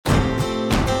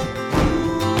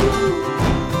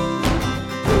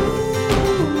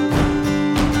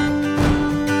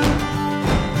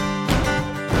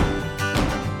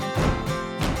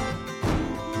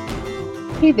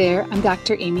Hi there, I'm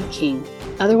Dr. Amy King,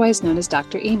 otherwise known as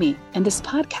Dr. Amy, and this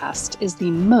podcast is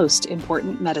the most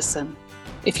important medicine.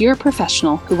 If you're a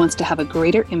professional who wants to have a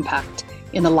greater impact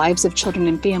in the lives of children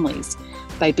and families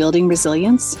by building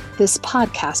resilience, this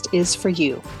podcast is for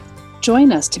you.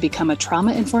 Join us to become a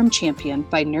trauma-informed champion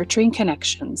by nurturing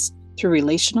connections through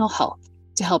relational health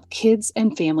to help kids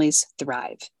and families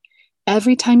thrive.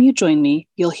 Every time you join me,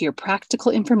 you'll hear practical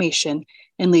information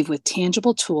and leave with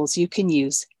tangible tools you can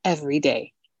use every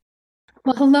day.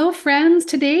 Well, hello, friends.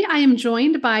 Today I am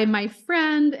joined by my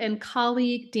friend and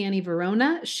colleague, Dani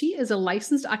Verona. She is a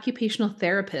licensed occupational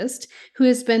therapist who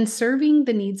has been serving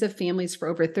the needs of families for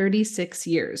over 36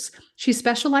 years. She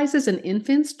specializes in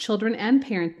infants, children, and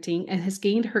parenting and has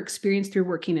gained her experience through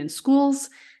working in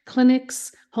schools,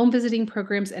 clinics, home visiting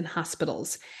programs, and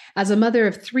hospitals. As a mother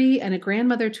of 3 and a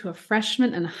grandmother to a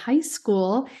freshman in high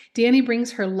school, Dani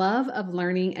brings her love of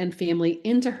learning and family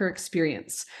into her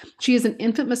experience. She is an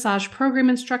infant massage program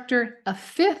instructor, a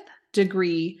 5th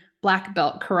degree black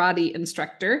belt karate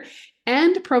instructor,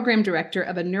 and program director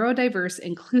of a neurodiverse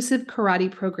inclusive karate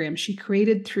program she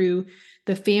created through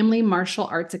the Family Martial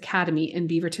Arts Academy in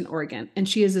Beaverton, Oregon. And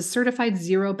she is a certified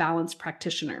zero balance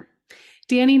practitioner.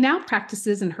 Dani now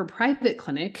practices in her private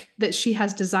clinic that she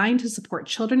has designed to support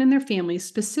children and their families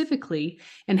specifically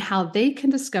in how they can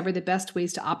discover the best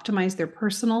ways to optimize their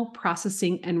personal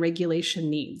processing and regulation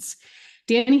needs.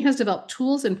 Dani has developed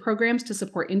tools and programs to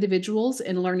support individuals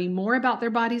in learning more about their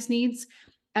body's needs,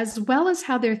 as well as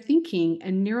how their thinking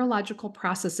and neurological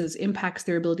processes impacts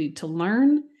their ability to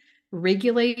learn,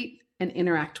 regulate, and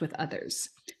interact with others.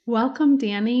 Welcome,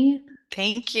 Dani.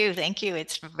 Thank you. Thank you.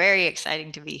 It's very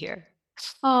exciting to be here.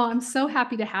 Oh, I'm so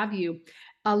happy to have you.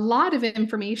 A lot of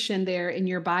information there in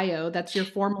your bio. That's your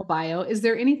formal bio. Is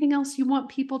there anything else you want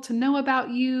people to know about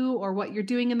you or what you're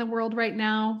doing in the world right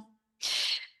now?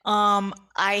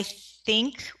 I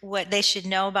think what they should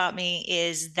know about me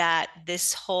is that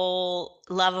this whole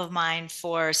love of mine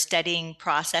for studying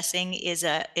processing is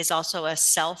also a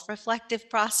self-reflective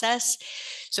process.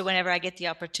 So whenever I get the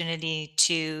opportunity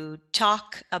to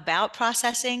talk about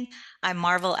processing, I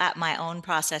marvel at my own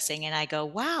processing and I go,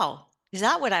 wow, is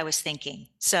that what I was thinking?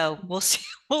 So we'll see.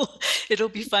 It'll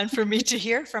be fun for me to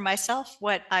hear for myself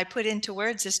what I put into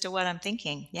words as to what I'm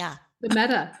thinking. Yeah. The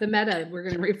meta we're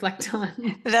going to reflect on.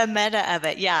 The meta of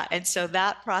it, yeah. And so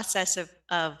that process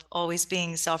of always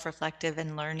being self-reflective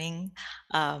and learning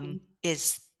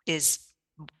is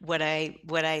what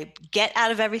I get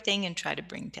out of everything and try to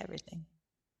bring to everything.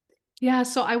 Yeah,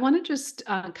 so I want to just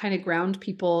kind of ground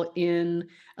people in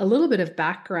a little bit of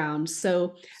background.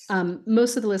 So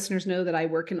most of the listeners know that I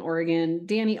work in Oregon.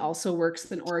 Dani also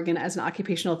works in Oregon as an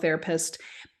occupational therapist.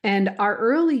 And our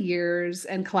early years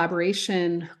and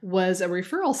collaboration was a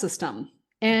referral system.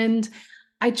 And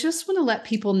I just want to let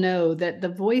people know that the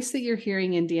voice that you're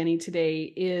hearing in Dani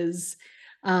today is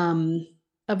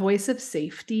a voice of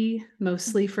safety,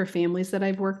 mostly for families that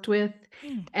I've worked with.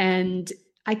 And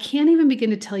I can't even begin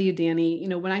to tell you, Dani,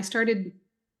 when I started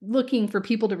looking for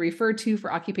people to refer to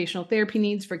for occupational therapy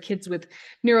needs for kids with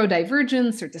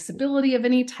neurodivergence or disability of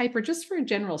any type, or just for a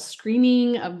general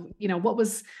screening of,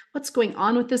 what's going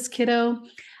on with this kiddo.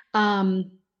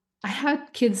 I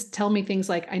had kids tell me things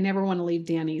like, I never want to leave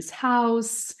Dani's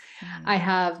house. I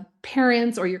have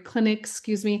parents, or your clinic,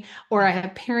 excuse me, or I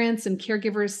have parents and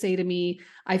caregivers say to me,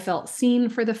 I felt seen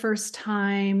for the first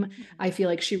time. I feel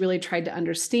like she really tried to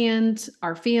understand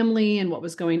our family and what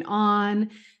was going on.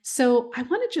 So I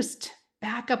want to just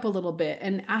back up a little bit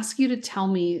and ask you to tell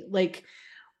me,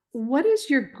 what is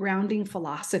your grounding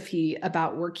philosophy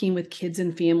about working with kids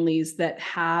and families that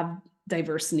have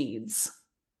diverse needs?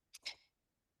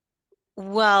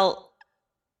 Well,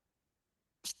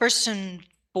 first and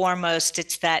foremost,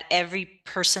 it's that every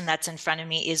person that's in front of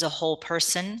me is a whole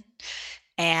person,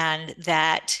 and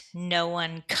that no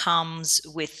one comes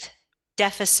with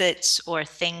deficits or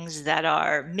things that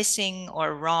are missing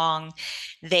or wrong.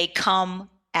 They come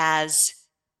as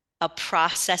a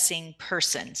processing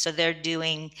person. So they're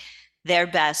doing their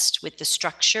best with the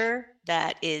structure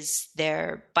that is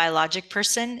their biologic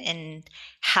person and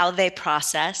how they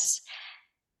process.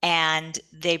 And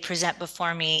they present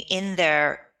before me in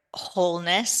their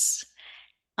wholeness.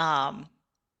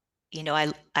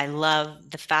 I love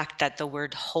the fact that the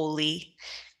word holy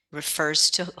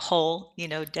refers to whole,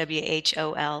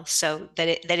 WHOL, so that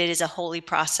it is a holy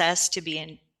process to be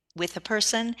in with a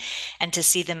person and to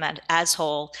see them as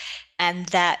whole, and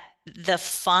that the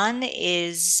fun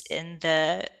is in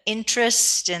the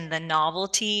interest and the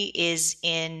novelty is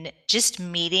in just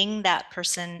meeting that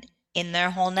person in their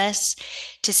wholeness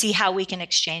to see how we can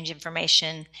exchange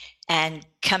information and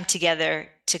come together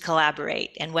to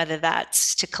collaborate. And whether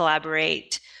that's to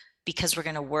collaborate because we're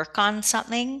going to work on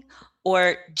something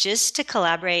or just to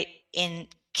collaborate in,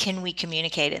 can we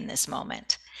communicate in this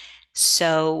moment?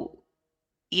 So,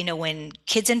 when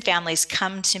kids and families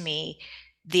come to me,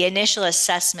 the initial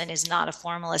assessment is not a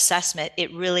formal assessment.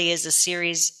 It really is a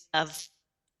series of,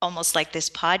 almost like this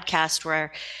podcast,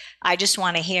 where I just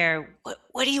want to hear,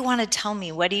 what do you want to tell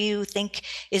me? What do you think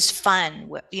is fun?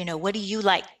 What do you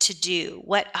like to do?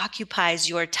 What occupies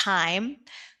your time?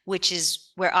 Which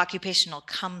is where occupational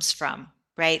comes from,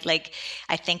 right? Like,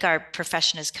 I think our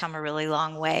profession has come a really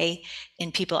long way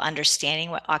in people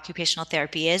understanding what occupational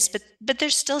therapy is, but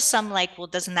there's still some like, well,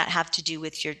 doesn't that have to do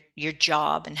with your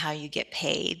job and how you get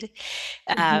paid?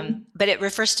 Mhm. But it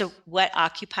refers to what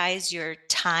occupies your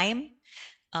time,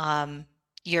 um,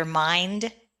 your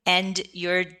mind, and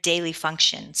your daily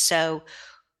function. So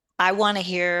I want to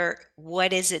hear,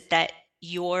 what is it that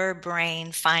your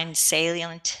brain finds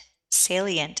salient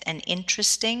and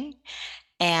interesting,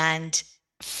 and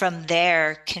from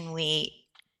there, can we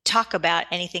talk about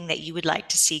anything that you would like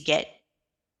to see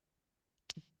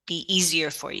be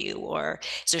easier for you, or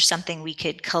is there something we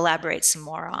could collaborate some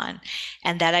more on?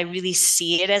 And that I really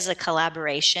see it as a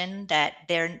collaboration, that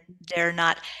they're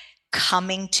not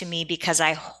coming to me because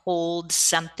I hold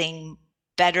something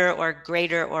better or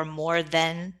greater or more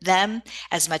than them,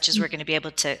 as much as we're going to be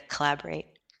able to collaborate.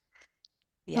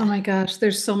 Oh Yeah. my gosh,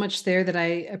 there's so much there that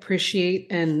I appreciate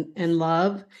and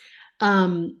love.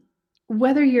 Um,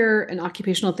 Whether you're an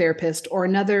occupational therapist or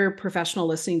another professional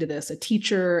listening to this, a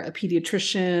teacher, a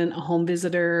pediatrician, a home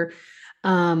visitor,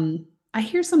 I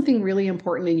hear something really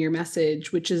important in your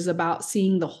message, which is about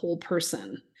seeing the whole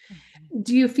person. Mhm.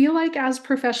 Do you feel like as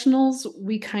professionals,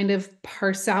 we kind of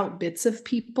parse out bits of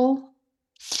people?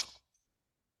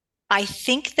 I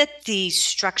think that the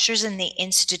structures and the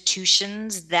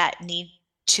institutions that need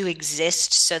to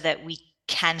exist so that we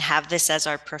can have this as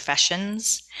our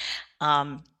professions,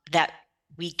 that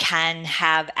we can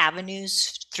have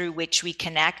avenues through which we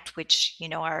connect, which,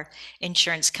 are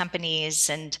insurance companies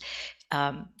and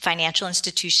financial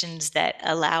institutions that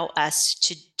allow us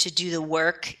to do the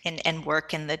work and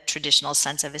work in the traditional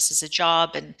sense of, this is a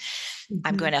job and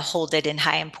I'm going Mhm. to hold it in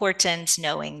high importance,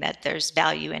 knowing that there's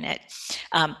value in it.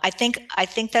 I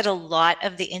think that a lot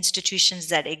of the institutions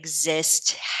that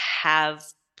exist have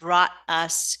brought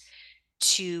us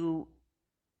to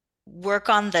work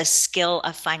on the skill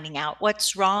of finding out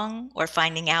what's wrong, or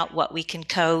finding out what we can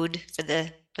code for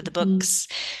the Mhm. books,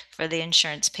 for the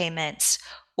insurance payments,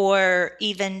 or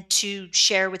even to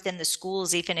share within the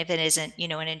schools, even if it isn't,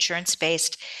 an insurance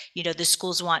based. The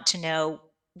schools want to know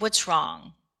what's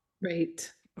wrong,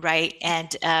 Right. right?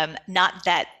 And not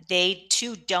that they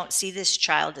too don't see this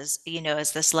child as,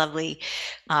 as this lovely,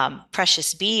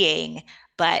 precious being,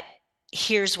 but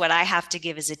here's what I have to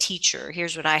give as a teacher,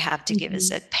 here's what I have to give as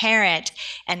Mhm. a parent.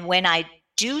 And when I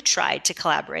do try to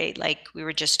collaborate, like we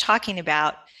were just talking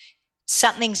about,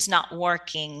 something's not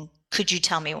working, could you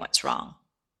tell me what's wrong?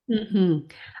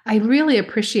 Mhm. I really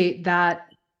appreciate that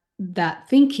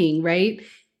thinking, right?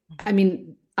 I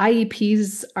mean,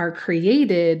 IEPs are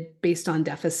created based on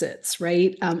deficits,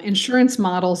 right? Insurance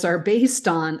models are based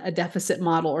on a deficit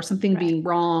model or something Right. being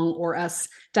wrong or us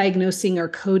diagnosing or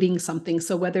coding something.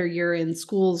 So whether you're in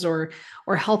schools or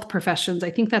health professions, I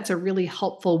think that's a really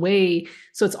helpful way.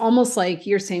 So it's almost like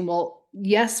you're saying, well,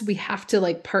 yes, we have to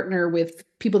like partner with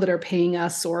people that are paying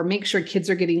us or make sure kids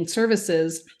are getting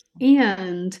services.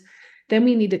 And then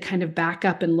we need to kind of back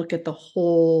up and look at the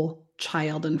whole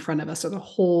child in front of us or the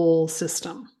whole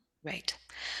system. Right.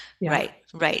 Yeah. Right,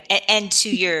 right. And to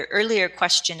your earlier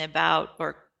question about,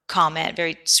 or comment,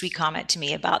 very sweet comment to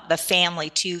me about the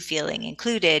family too feeling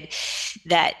included,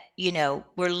 that,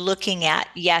 we're looking at,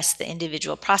 yes, the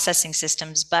individual processing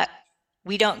systems, but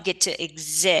we don't get to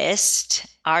exist.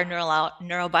 Our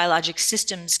neurobiologic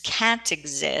systems can't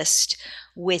exist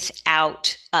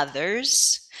without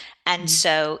others. And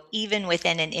so, even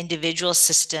within an individual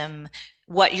system,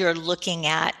 what you're looking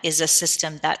at is a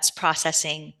system that's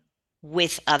processing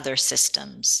with other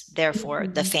systems, therefore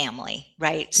the Mhm. family,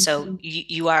 right? So Mhm.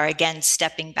 you are again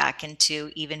stepping back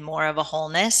into even more of a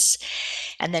wholeness.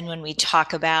 And then when we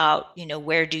talk about,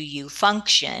 where do you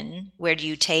function, where do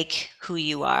you take who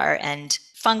you are and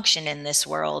function in this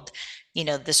world,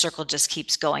 the circle just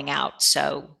keeps going out.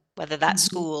 So whether that's Mhm.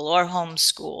 school or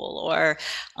homeschool, or,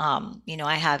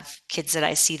 I have kids that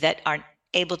I see that aren't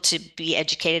able to be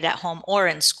educated at home or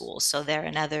in school. So they're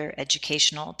in other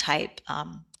educational type,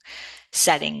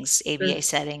 settings, ABA Sure.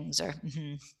 settings, or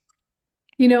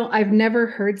I've never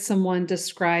heard someone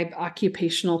describe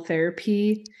occupational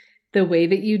therapy the way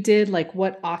that you did, like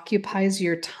what occupies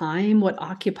your time, what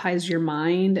occupies your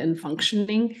mind and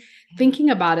functioning, thinking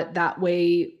about it that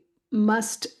way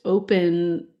must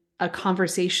open a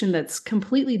conversation that's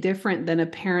completely different than a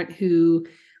parent who,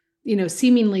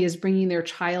 seemingly is bringing their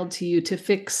child to you to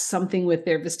fix something with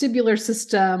their vestibular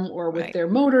system or with Right. their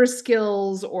motor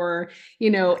skills or,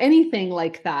 anything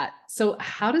like that. So,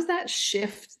 how does that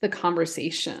shift the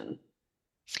conversation?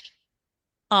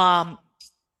 Um,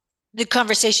 the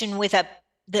conversation with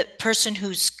the person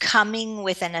who's coming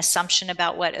with an assumption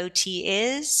about what OT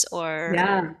is, or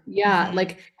Yeah, yeah. Mhm,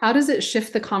 Like, how does it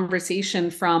shift the conversation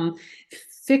from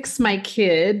fix my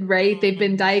kid, right? They've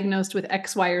been mhm, diagnosed with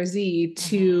X, Y, or Z mhm,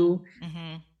 to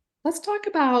mhm, let's talk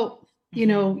about,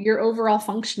 mhm. your overall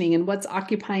functioning and what's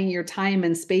occupying your time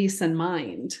and space and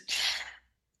mind.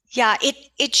 Yeah,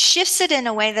 it shifts it in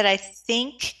a way that I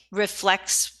think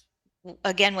reflects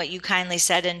again what you kindly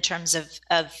said in terms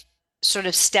of sort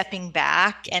of stepping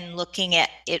back and looking at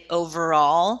it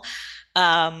overall.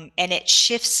 And it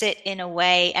shifts it in a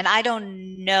way. And I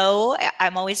don't know,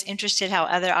 I'm always interested how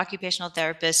other occupational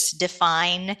therapists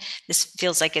define this.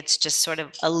 Feels like it's just sort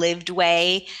of a lived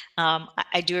way.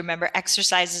 I do remember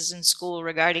exercises in school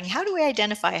regarding how do we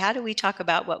identify, how do we talk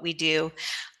about what we do.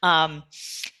 Um,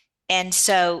 and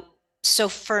so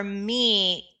for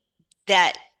me,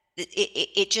 that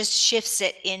it just shifts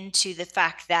it into the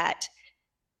fact that,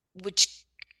 which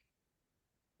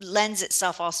lends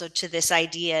itself also to this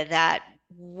idea that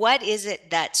what is it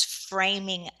that's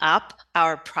framing up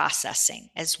our processing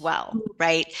as well,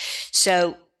 right?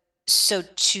 So so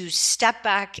to step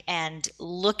back and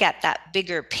look at that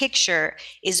bigger picture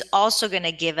is also going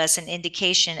to give us an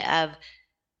indication of,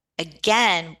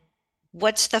 again,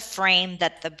 what's the frame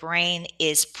that the brain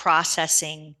is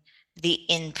processing the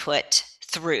input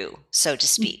through, so to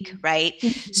speak, Mhm. right?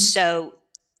 Mhm. So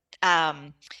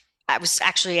um, I was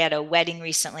actually at a wedding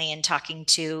recently and talking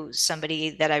to somebody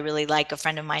that I really like, a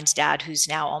friend of mine's dad, who's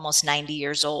now almost 90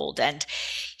 years old. And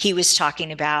he was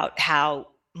talking about how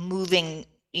moving,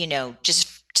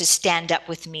 just to stand up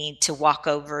with me to walk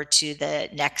over to the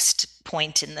next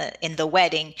point in the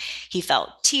wedding, he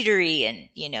felt teetery,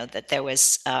 and that there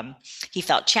was he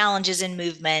felt challenges in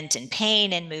movement and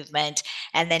pain in movement.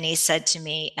 And then he said to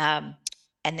me,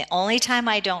 and the only time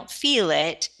I don't feel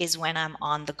it is when I'm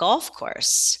on the golf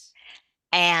course.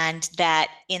 And that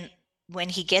in when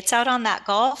he gets out on that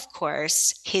golf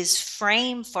course, his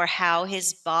frame for how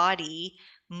his body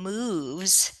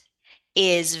moves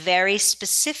is very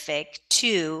specific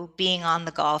to being on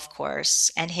the golf course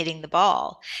and hitting the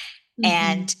ball.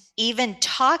 And Mhm. even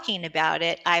talking about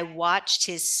it, I watched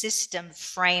his system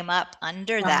frame up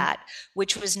under Wow. that,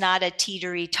 which was not a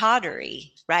teetery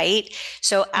tottery, right?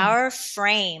 So Yeah. our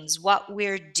frames, what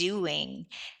we're doing,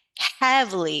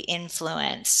 heavily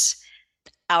influence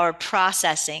our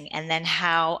processing and then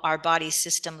how our body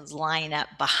systems line up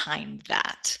behind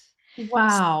that.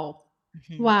 Wow.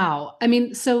 Mhm. Wow. I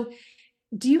mean, so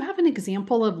do you have an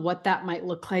example of what that might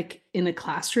look like in a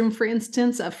classroom, for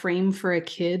instance, a frame for a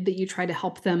kid that you try to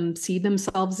help them see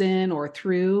themselves in or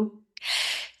through?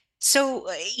 So,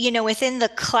 within the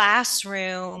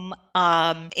classroom,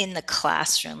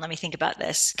 let me think about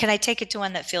this. Can I take it to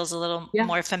one that feels a little Yeah.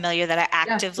 more familiar that I Yeah.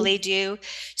 actively do?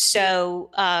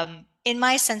 So, in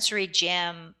my sensory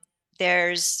gym,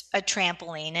 there's a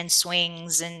trampoline and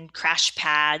swings and crash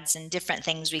pads and different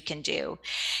things we can do.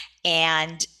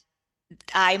 And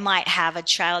I might have a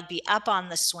child be up on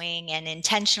the swing and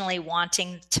intentionally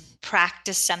wanting to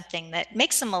practice something that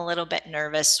makes them a little bit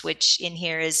nervous, which in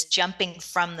here is jumping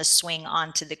from the swing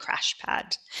onto the crash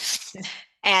pad. Okay.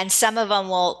 And some of them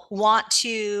will want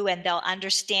to, and they'll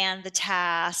understand the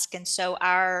task. And so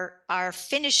our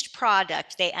finished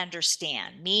product, they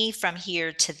understand me from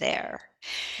here to there.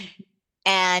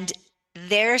 And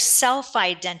their self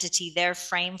identity, their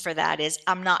frame for that is,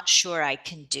 I'm not sure I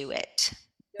can do it,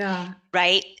 Yeah.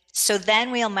 right? So then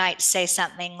we might say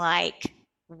something like,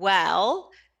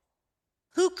 well,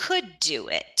 who could do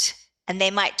it? And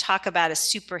they might talk about a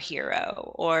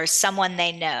superhero or someone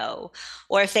they know.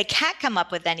 Or if they can't come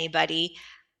up with anybody,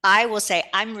 I will say,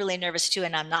 I'm really nervous too,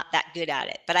 and I'm not that good at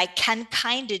it, but I can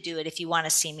kind of do it if you want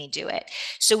to see me do it.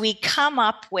 So we come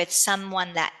up with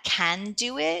someone that can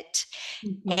do it,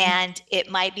 Mhm. and it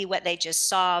might be what they just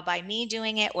saw by me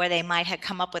doing it, or they might have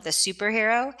come up with a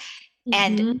superhero.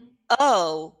 And Mhm.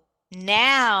 oh,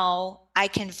 now I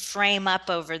can frame up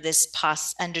under this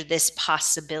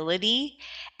possibility.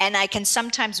 And I can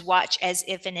sometimes watch as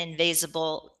if an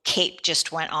invisible cape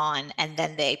just went on and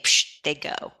then they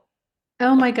go.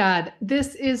 Oh my God.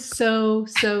 This is so,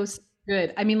 so, so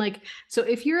good. I mean, like, so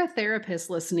if you're a therapist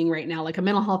listening right now, like a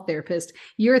mental health therapist,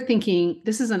 you're thinking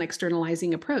this is an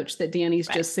externalizing approach that Danny's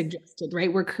Right, just suggested,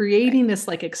 right? We're right. creating this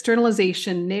like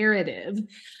externalization narrative.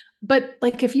 But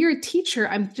like if you're a teacher,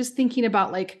 I'm just thinking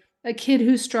about like a kid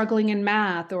who's struggling in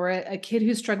math or a kid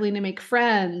who's struggling to make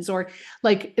friends or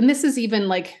like, and this is even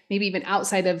like maybe even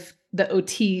outside of the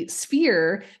OT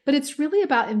sphere, but it's really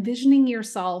about envisioning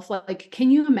yourself. Like,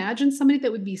 can you imagine somebody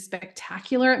that would be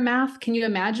spectacular at math? Can you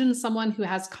imagine someone who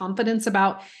has confidence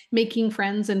about making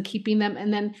friends and keeping them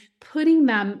and then putting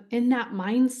them in that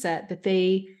mindset that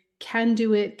they can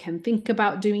do it, can think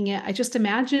about doing it? I just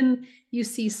imagine you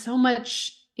see so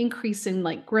much increase in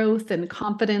like growth and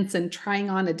confidence and trying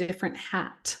on a different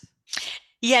hat.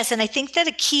 Yes, and I think that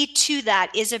a key to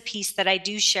that is a piece that I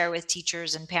do share with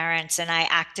teachers and parents, and I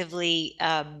actively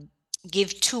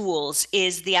give tools,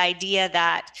 is the idea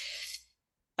that,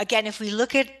 again, if we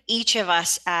look at each of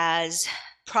us as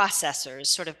processors,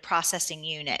 sort of processing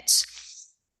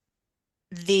units,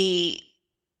 the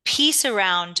piece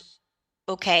around,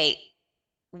 okay,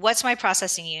 what's my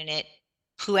processing unit?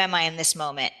 Who am I in this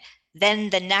moment? Then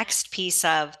the next piece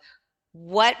of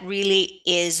what really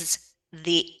is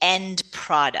the end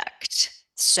product.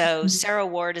 So Mhm. Sarah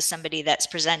Ward is somebody that's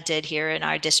presented here in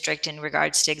our district in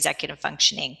regards to executive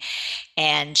functioning.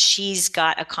 And she's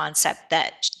got a concept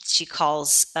that she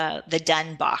calls the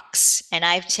done box. And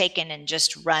I've taken and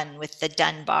just run with the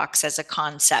done box as a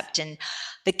concept. And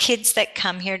the kids that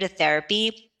come here to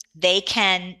therapy, they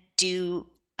can do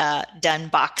done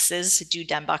boxes.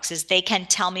 They can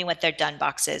tell me what their done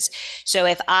box is. So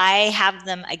if I have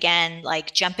them again,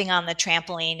 like jumping on the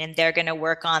trampoline and they're going to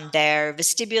work on their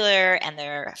vestibular and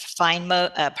their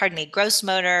gross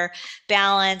motor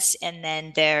balance, and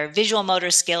then their visual motor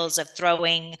skills of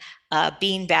throwing a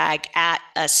beanbag at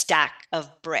a stack of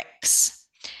bricks.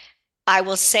 I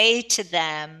will say to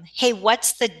them, hey,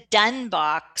 what's the done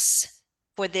box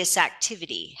for this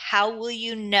activity? How will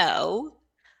you know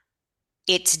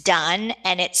it's done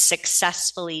and it's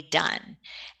successfully done?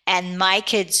 And my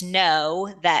kids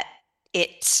know that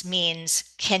it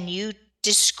means, can you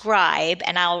describe?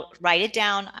 And I'll write it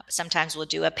down. Sometimes we'll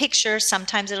do a picture,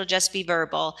 sometimes it'll just be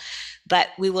verbal, but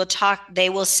we will talk. They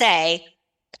will say,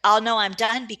 I'll know I'm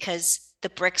done because the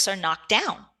bricks are knocked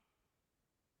down.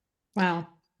 Wow.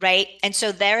 Right. And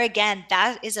so, there again,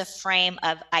 that is a frame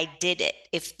of I did it.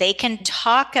 If they can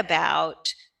talk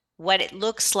about what it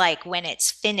looks like when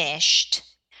it's finished,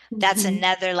 that's Mhm.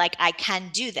 another, like, I can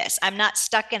do this. I'm not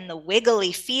stuck in the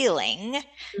wiggly feeling.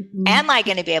 Am Mhm. I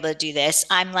going to be able to do this?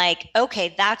 I'm like,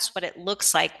 okay, that's what it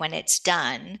looks like when it's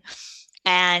done.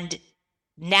 And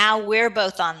now we're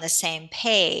both on the same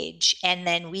page. And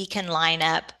then we can line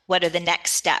up what are the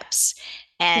next steps.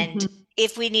 And Mhm.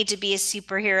 if we need to be a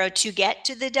superhero to get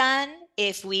to the done,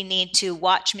 if we need to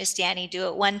watch Miss Danny do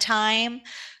it one time,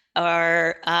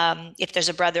 or if there's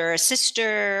a brother or a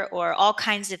sister, or all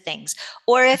kinds of things.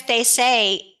 Or if they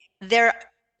say there,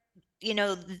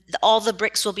 all the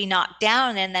bricks will be knocked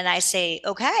down. And then I say,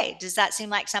 okay, does that seem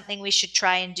like something we should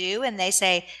try and do? And they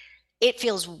say, it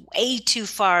feels way too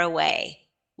far away.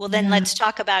 Well, then Yeah. let's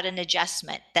talk about an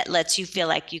adjustment that lets you feel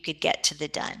like you could get to the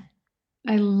done.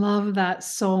 I love that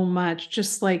so much.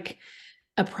 Just like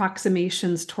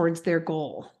approximations towards their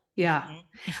goal. Yeah.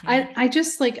 Mm-hmm, mm-hmm, I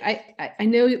just like I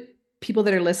know people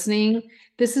that are listening,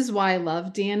 this is why I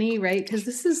love Danny, right? Because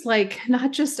this is like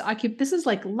not just this is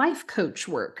like life coach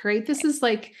work, right? This is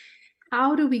like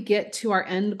how do we get to our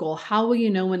end goal? How will you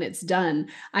know when it's done?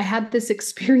 I had this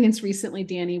experience recently,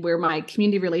 Danny, where my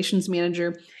community relations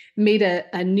manager made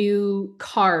a new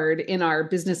card in our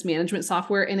business management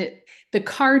software, and the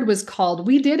card was called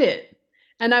 "We Did It,"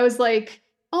 and I was like,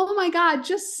 "Oh my God!"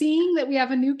 Just seeing that we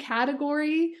have a new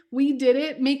category, "We Did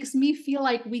It," makes me feel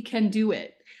like we can do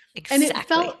it. And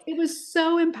exactly. it was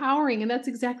so empowering, and that's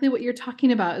exactly what you're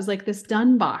talking about. Is like this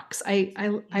done box. I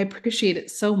appreciate it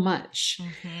so much.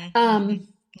 Mm-hmm, mm-hmm, Um,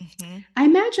 mm-hmm. I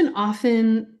imagine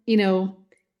often,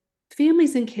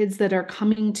 families and kids that are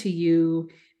coming to you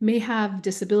may have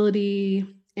disability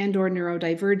and or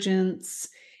neurodivergence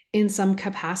in some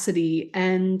capacity.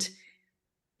 And,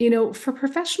 for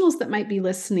professionals that might be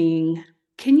listening,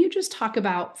 can you just talk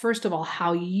about, first of all,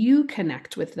 how you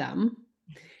connect with them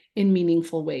in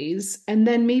meaningful ways? And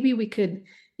then maybe we could,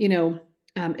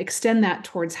 extend that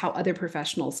towards how other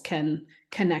professionals can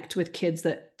connect with kids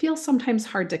that feel sometimes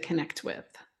hard to connect with.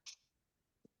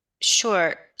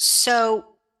 Sure. So,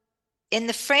 in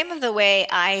the frame of the way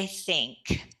I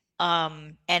think,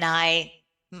 and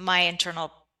my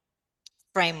internal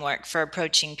framework for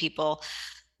approaching people,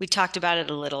 we talked about it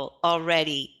a little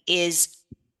already, is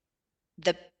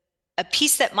the a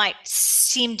piece that might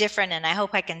seem different, and I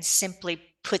hope I can simply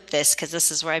put this because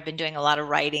this is where I've been doing a lot of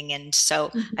writing. And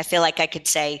so I feel like I could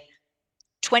say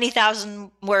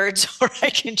 20,000 words, or I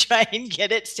can try and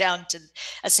get it down to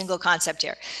a single concept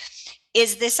here,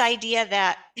 is this idea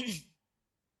that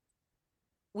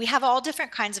we have all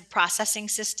different kinds of processing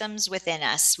systems within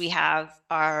us. We have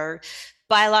our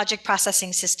biologic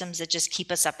processing systems that just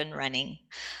keep us up and running.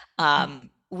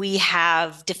 We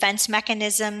have defense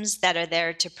mechanisms that are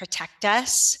there to protect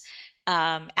us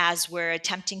as we're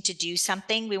attempting to do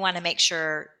something. We want to make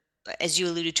sure, as you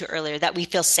alluded to earlier, that we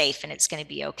feel safe and it's going to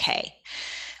be okay.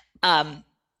 And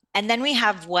then we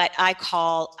have what I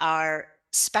call our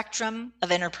spectrum of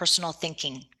interpersonal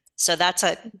thinking. So that's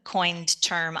a coined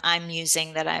term I'm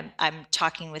using that I'm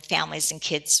talking with families and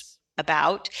kids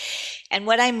about. And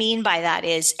what I mean by that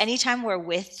is anytime we're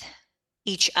with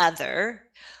each other,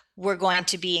 we're going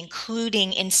to be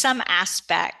including in some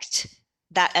aspect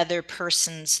that other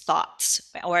person's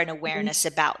thoughts or an awareness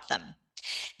about them.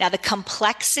 Now, the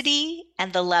complexity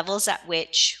and the levels at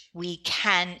which we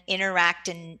can interact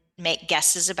and make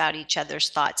guesses about each other's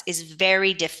thoughts is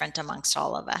very different amongst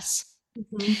all of us.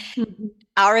 Mm-hmm. Mm-hmm.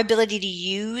 Our ability to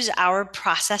use our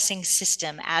processing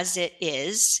system as it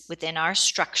is within our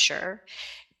structure,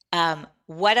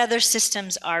 what other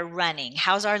systems are running?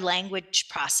 How's our language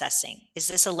processing? Is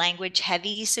this a language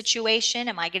heavy situation?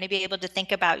 Am I going to be able to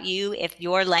think about you if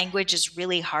your language is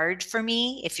really hard for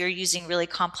me? If you're using really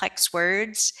complex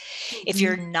words? If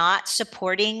you're not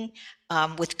supporting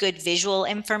with good visual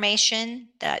information,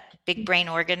 that big brain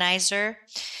organizer.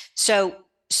 So,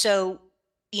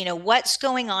 what's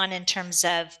going on in terms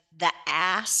of the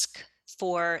ask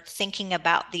for thinking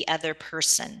about the other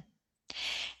person?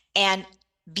 And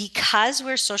because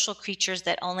we're social creatures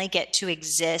that only get to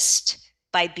exist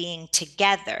by being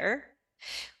together,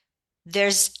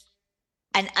 there's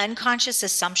an unconscious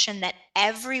assumption that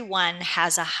everyone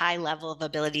has a high level of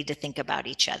ability to think about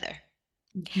each other.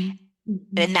 Mm-hmm.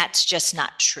 Mm-hmm. And that's just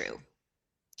not true.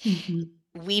 Mm-hmm.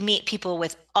 We meet people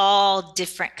with all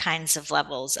different kinds of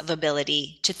levels of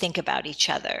ability to think about each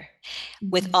other,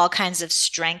 with all kinds of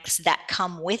strengths that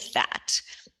come with that.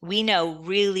 We know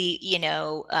really,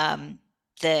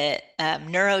 the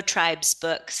Neurotribes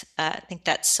books, I think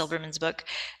that's Silverman's book,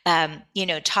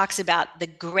 talks about the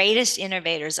greatest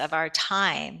innovators of our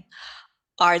time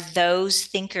are those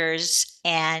thinkers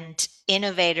and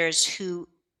innovators who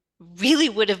really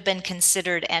would have been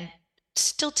considered, and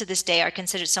still to this day are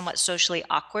considered, somewhat socially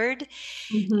awkward.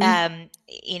 Mm-hmm.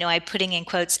 I'm putting in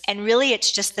quotes, and really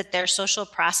it's just that their social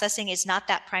processing is not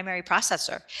that primary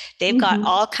processor. They've got Mm-hmm.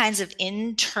 all kinds of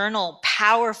internal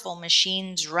powerful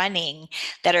machines running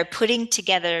that are putting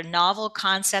together novel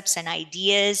concepts and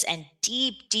ideas and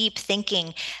deep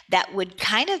thinking that would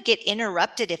kind of get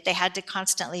interrupted if they had to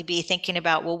constantly be thinking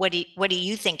about, well, what are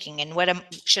you thinking, and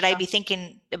should I be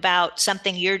thinking about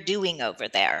something you're doing over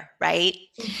there, right?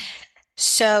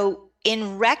 So,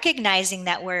 in recognizing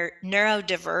that we're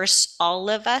neurodiverse, all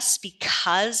of us,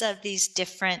 because of these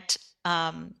different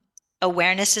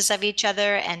awarenesses of each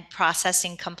other and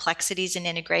processing complexities and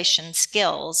integration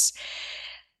skills,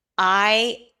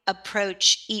 I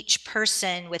approach each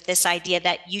person with this idea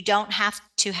that you don't have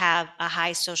to have a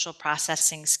high social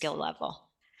processing skill level.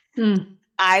 Mm.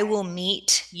 I will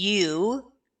meet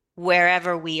you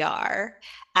wherever we are.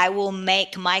 I will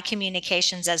make my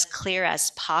communications as clear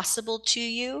as possible to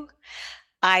you.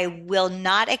 I will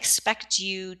not expect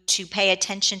you to pay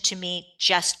attention to me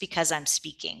just because I'm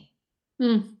speaking.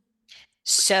 Mm.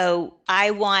 So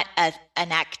I want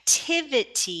an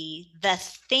activity, the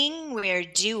thing we're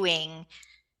doing,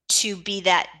 to be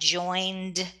that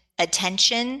joined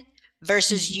attention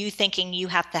versus you thinking you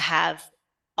have to have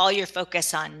all your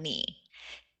focus on me.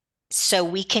 So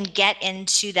we can get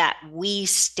into that we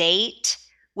state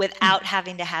without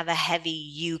having to have a heavy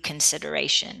you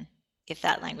consideration, if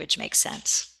that language makes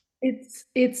sense.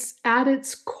 It's at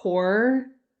its core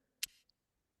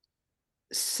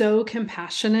so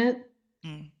compassionate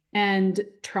Mm, and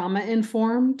trauma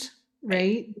informed, right.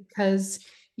 right? Because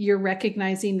you're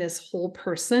recognizing this whole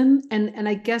person. And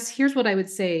I guess here's what I would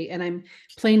say, and I'm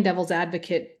playing devil's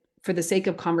advocate for the sake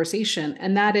of conversation,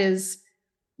 and that is,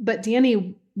 but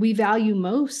Danny, we value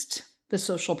most the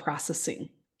social processing.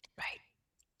 Right.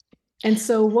 And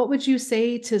so what would you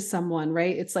say to someone,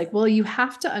 right? It's like, well, you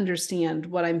have to understand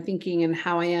what I'm thinking and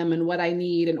how I am and what I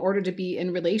need in order to be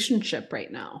in relationship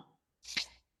right now.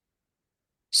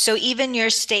 So even your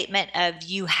statement of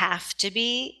you have to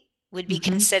be would be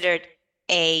Mm-hmm. considered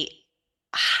a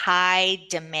high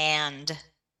demand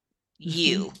Mm-hmm.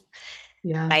 you,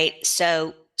 Yeah. right?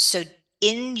 So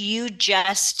in you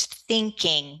just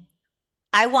thinking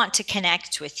I want to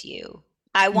connect with you.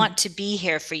 I Mm. want to be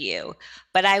here for you,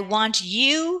 but I want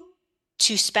you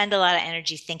to spend a lot of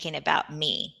energy thinking about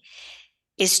me.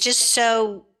 It's just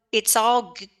so, it's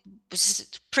all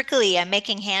prickly. I'm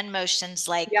making hand motions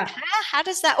like, Yeah. how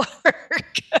does that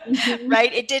work? Mhm.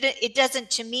 Right? It doesn't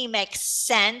to me make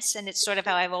sense. And it's sort of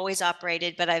how I've always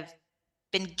operated, but I've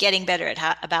been getting better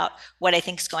at about what I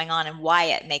think is going on and why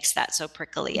it makes that so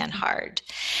prickly and hard.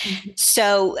 Mhm.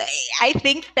 So I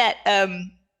think that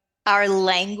our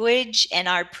language and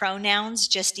our pronouns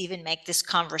just even make this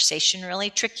conversation really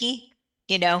tricky.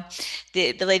 You know, the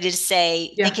ability to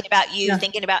say, Yeah. thinking about you, Yeah.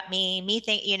 thinking about me,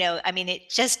 think, I mean, it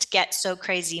just gets so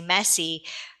crazy messy.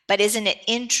 But isn't it Mhm.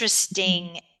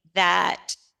 interesting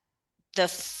that the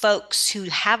folks who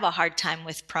have a hard time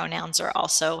with pronouns are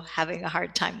also having a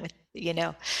hard time with,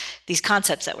 these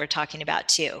concepts that we're talking about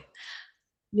too.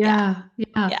 Yeah. Yeah,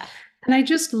 yeah. Yeah. And I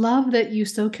just love that you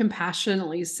so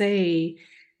compassionately say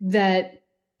that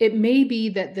it may be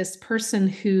that this person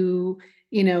who,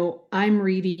 I'm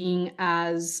reading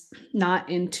as not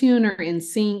in tune or in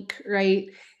sync, right?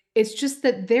 It's just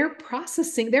that their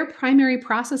primary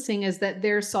processing is that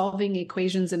they're solving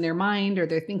equations in their mind, or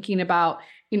they're thinking about,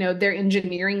 their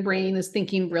engineering brain is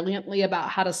thinking brilliantly about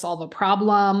how to solve a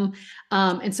problem.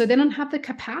 And so they don't have the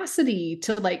capacity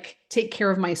to like take care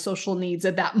of my social needs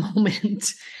at that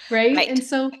moment. Right. Right. And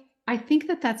so I think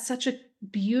that that's such a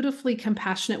beautifully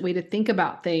compassionate way to think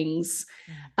about things.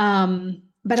 Mhm.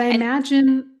 But I And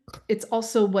imagine it's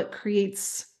also what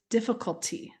creates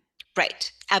difficulty.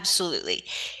 right, absolutely.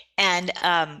 And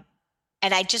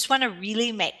I just want to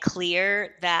really make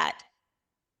clear that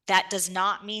that does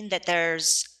not mean that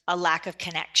there's a lack of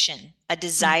connection, a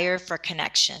desire for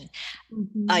connection,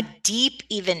 a Mhm. deep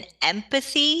even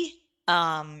empathy,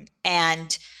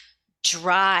 and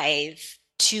drive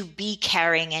to be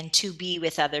caring and to be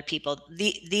with other people.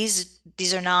 These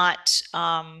are not,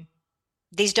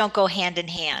 these don't go hand in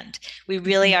hand. We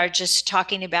really Mhm. are just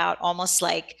talking about almost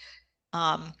like,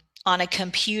 um, on a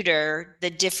computer, the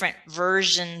different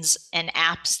versions and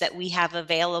apps that we have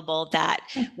available, that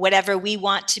whatever we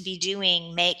want to be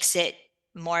doing makes it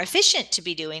more efficient to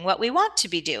be doing what we want to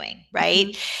be doing, right?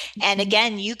 Mhm. And Mhm.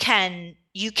 again,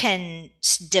 you can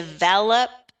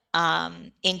develop,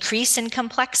 increase in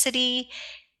complexity,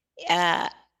 uh,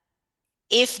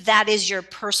 if that is your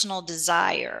personal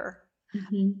desire.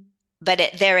 Mhm.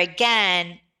 But there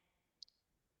again,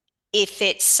 if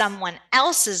it's someone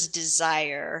else's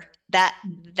desire,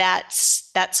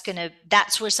 that's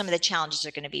where some of the challenges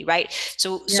are going to be, right?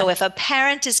 So Yeah. if a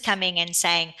parent is coming and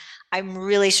saying, I'm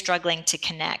really struggling to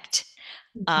connect,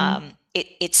 Mhm.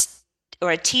 it's,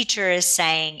 or a teacher is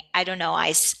saying, I don't know,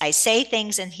 I say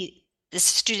things and the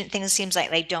student things seems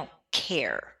like they don't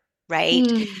care, right?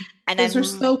 Mm. And Those are I'm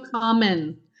so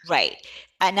common. right.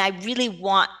 And I really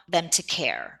want them to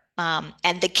care.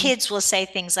 And the kids will say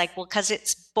things like, well, because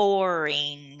it's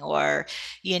boring, or,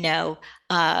 you know,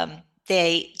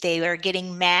 they are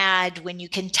getting mad when you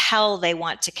can tell they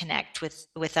want to connect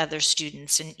with other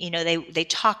students. And, they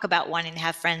talk about wanting to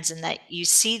have friends, and that you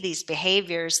see these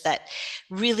behaviors that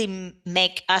really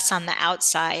make us on the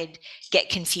outside get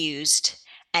confused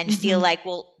and feel Mhm. like,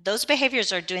 well, those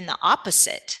behaviors are doing the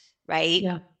opposite, right?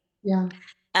 Yeah. Yeah.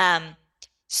 Um,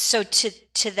 so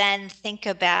to then think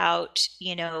about,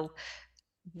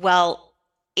 well,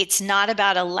 it's not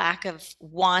about a lack of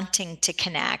wanting to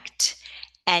connect.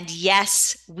 And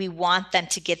yes, we want them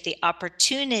to get the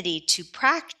opportunity to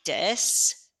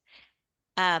practice,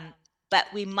 um, but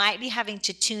we might be having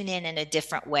to tune in a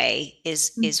different way,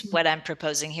 is Mhm. what I'm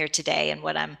proposing here today, and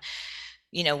what I'm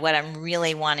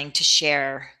really wanting to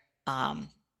share, I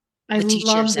with love teachers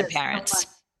and this so much. parents.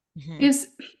 Mhm. Is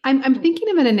I'm thinking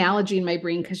of an analogy in my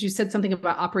brain because you said something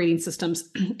about operating systems,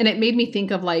 and it made me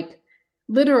think of like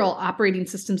literal operating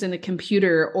systems in a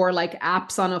computer or like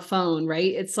apps on a phone,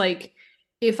 right? It's like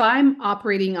if I'm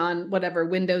operating on whatever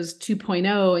Windows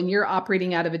 2.0 and you're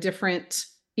operating out of a different,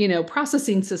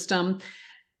 processing system,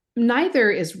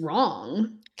 neither is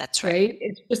wrong, That's right. right?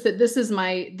 It's just that this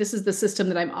is the system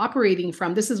that I'm operating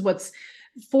from. This is what's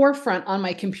forefront on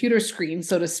my computer screen,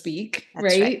 so to speak, That's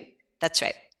right. right? That's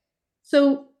right.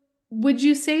 So, would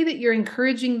you say that you're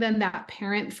encouraging then that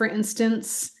parent, for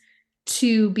instance,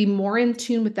 to be more in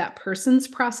tune with that person's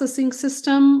processing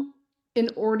system in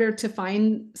order to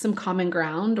find some common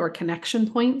ground or connection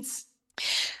points?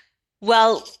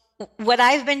 Well, what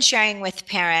I've been sharing with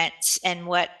parents, and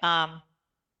what, I'm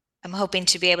hoping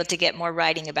to be able to get more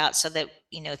writing about, so that,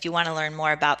 if you want to learn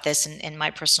more about this and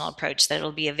my personal approach, that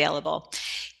it'll be available,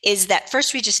 is that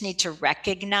first we just need to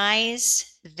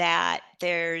recognize that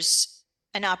there's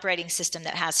an operating system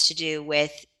that has to do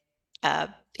with,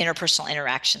 interpersonal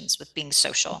interactions with being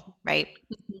social, right?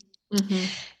 Mm-hmm.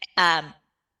 Um,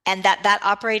 and that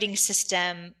operating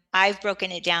system, I've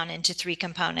broken it down into three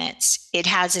components. It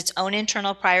has its own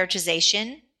internal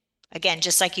prioritization. Again,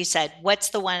 just like you said, what's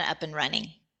the one up and running,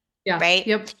 Yeah. right?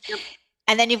 Yep. Yep.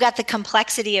 And then you've got the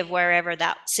complexity of wherever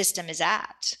that system is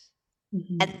at.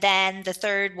 Mm-hmm. And then the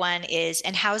third one is,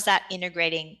 and how's that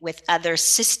integrating with other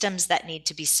systems that need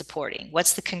to be supporting?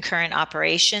 What's the concurrent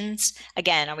operations?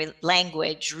 Again, are we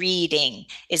language, reading?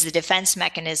 Is the defense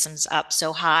mechanisms up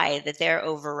so high that they're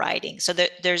overriding? So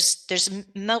there's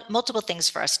multiple things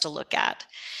for us to look at.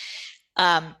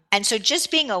 And so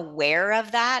just being aware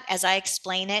of that as I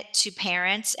explain it to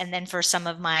parents, and then for some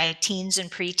of my teens and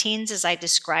preteens, as I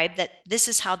describe that this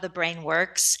is how the brain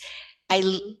works, I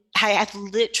Mm-hmm. I have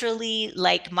literally,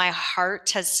 like, my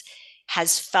heart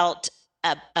has felt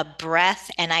a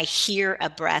breath, and I hear a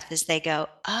breath as they go,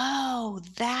 oh,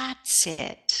 that's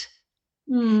it.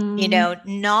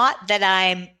 Mm-hmm. Not that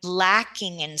I'm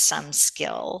lacking in some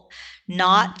skill,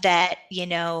 not that,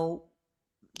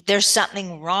 there's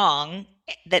something wrong,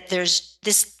 that there's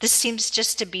this seems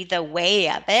just to be the way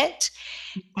of it.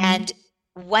 Mm-hmm. And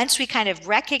once we kind of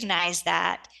recognize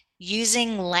that,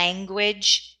 using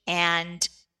language and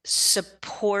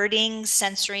supporting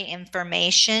sensory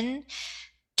information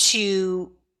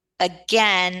to,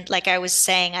 again, like I was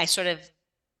saying, I sort of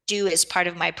do as part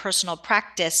of my personal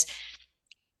practice.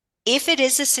 If it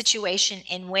is a situation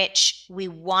in which we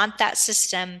want that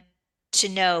system to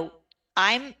know,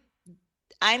 I'm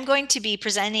I'm going to be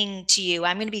presenting to you,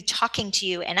 I'm going to be talking to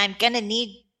you, and I'm going to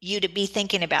need you to be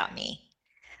thinking about me,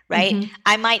 right? Mm-hmm.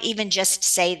 I might even just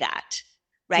say that,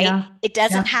 right? Yeah. It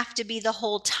doesn't Yeah. have to be the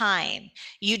whole time.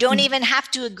 You don't even have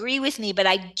to agree with me, but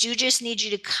I do just need you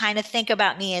to kind of think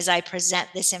about me as I present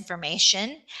this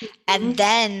information. And Mm-hmm.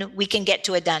 then we can get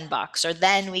to a done box, or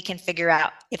then we can figure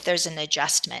out if there's an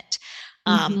adjustment.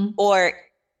 Mm-hmm. Or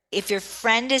if your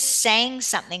friend is saying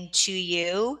something to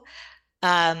you,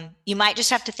 you might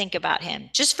just have to think about him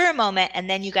just for a moment, and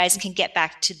then you guys can get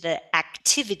back to the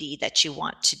activity that you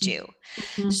want to do.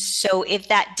 Mm-hmm. So if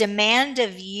that demand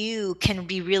of you can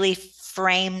be really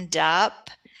framed up,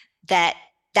 that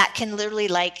that can literally,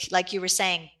 like you were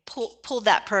saying, pull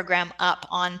that program up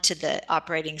onto the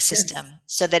operating system Yes.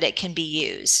 so that it can be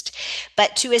used.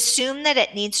 But to assume that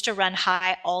it needs to run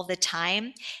high all the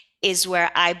time is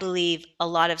where I believe a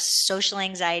lot of social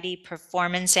anxiety,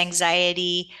 performance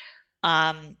anxiety,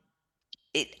 um,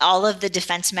 all of the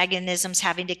defense mechanisms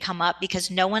having to come up,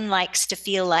 because no one likes to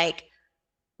feel like,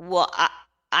 well,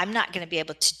 I'm not going to be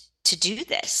able to do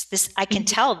this. I can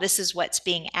Mhm. tell this is what's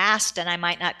being asked, and I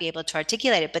might not be able to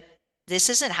articulate it, but this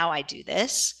isn't how I do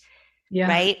this, Yeah.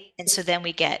 right? And so then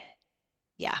we get,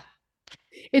 yeah.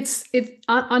 It's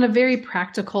on a very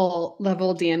practical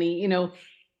level, Danny,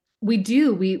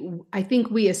 we I think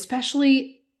we,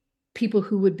 especially people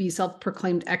who would be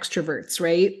self-proclaimed extroverts,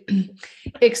 right?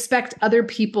 Expect other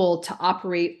people to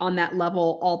operate on that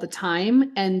level all the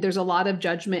time, and there's a lot of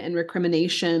judgment and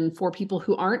recrimination for people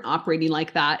who aren't operating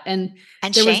like that. And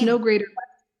And there was no shame. greater,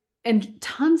 and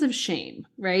tons of shame,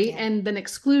 right? Yeah. And then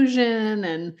exclusion,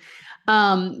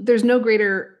 and there's no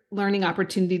greater learning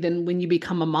opportunity than when you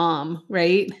become a mom,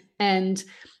 right? And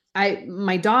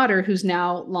my daughter, who's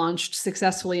now launched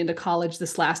successfully into college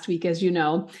this last week, as you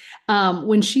know,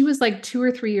 when she was like 2 or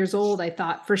 3 years old, I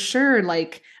thought for sure,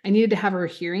 like, I needed to have her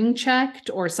hearing checked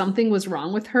or something was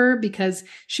wrong with her, because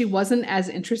she wasn't as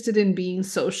interested in being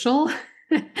social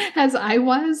as I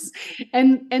was.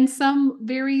 And some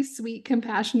very sweet,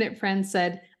 compassionate friend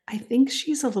said, I think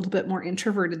she's a little bit more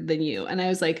introverted than you. And I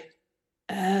was like,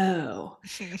 oh.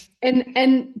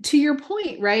 And to your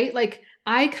point, right? Like,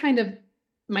 I kind of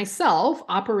myself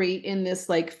operate in this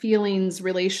like feelings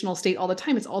relational state all the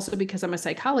time. It's also because I'm a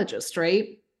psychologist,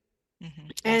 right? Yes.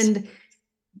 And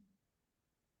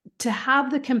to have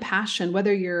the compassion,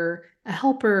 whether you're a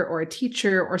helper or a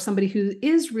teacher or somebody who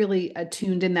is really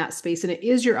attuned in that space and it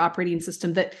is your operating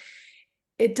system, that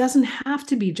it doesn't have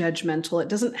to be judgmental. It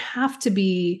doesn't have to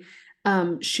be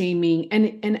shaming.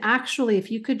 And actually, if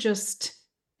you could just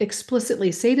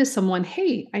explicitly say to someone,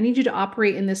 hey, I need you to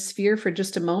operate in this sphere for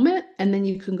just a moment, and then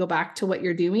you can go back to what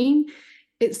you're doing,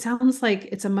 it sounds like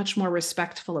it's a much more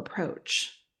respectful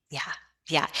approach. Yeah.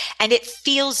 Yeah. And it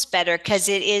feels better because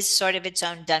it is sort of its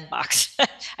own done box.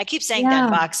 I keep saying done Yeah.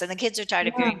 box, and the kids are tired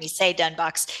of Yeah. hearing me say done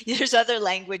box. There's other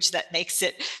language that makes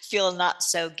it feel not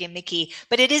so gimmicky,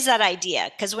 but it is that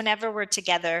idea, because whenever we're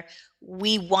together,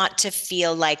 we want to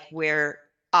feel like we're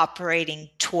operating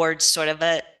towards sort of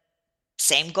a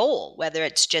same goal, whether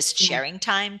it's just Yeah. sharing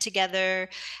time together,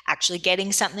 actually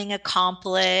getting something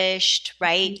accomplished,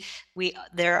 right?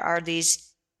 There are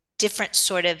these different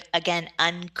sort of, again,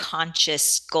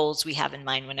 unconscious goals we have in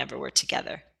mind whenever we're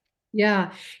together.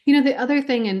 Yeah. The other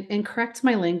thing, and correct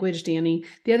my language, Danny,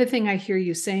 the other thing I hear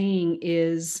you saying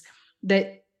is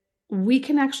that we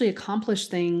can actually accomplish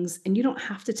things and you don't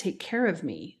have to take care of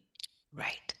me.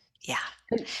 Right. Yeah.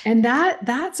 And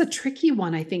that's a tricky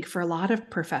one, I think, for a lot of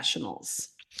professionals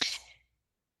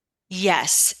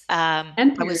Yes. I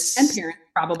and was, parents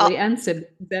probably oh, and siblings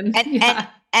and and, and, yeah.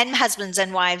 and husbands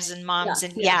and wives and Yeah. moms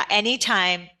and Yeah. yeah,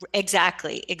 anytime.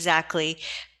 Exactly. Exactly.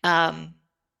 Um,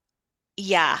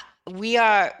 yeah, we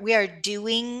are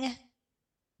doing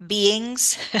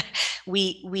beings.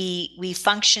 We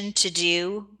function to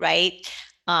do, right?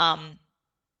 Um,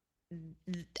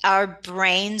 our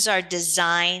brains are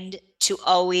designed to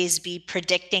always be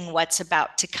predicting what's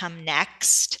about to come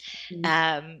next. Mhm.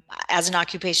 Um, as an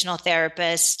occupational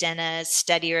therapist and a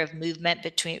studier of movement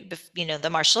between, the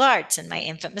martial arts and my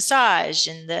infant massage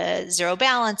and the zero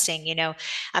balancing,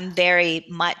 I'm very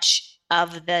much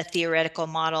of the theoretical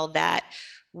model that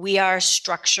we are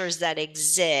structures that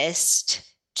exist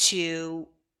to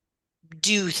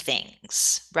do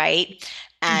things, right?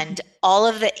 And all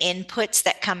of the inputs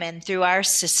that come in through our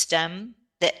system,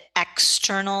 the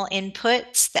external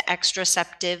inputs, the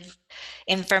extraceptive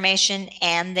information,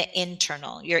 and the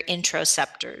internal, your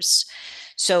interoceptors.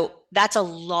 So that's a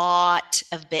lot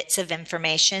of bits of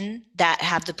information that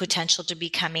have the potential to be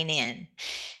coming in.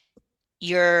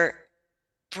 Your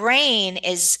brain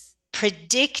is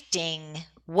predicting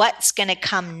what's going to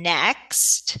come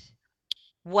next.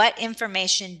 What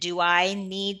information do I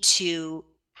need to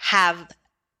have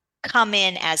come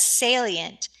in as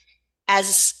salient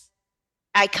as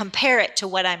I compare it to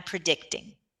what I'm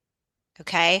predicting?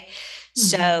 Okay. Mhm.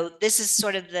 So this is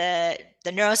sort of the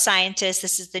neuroscientist.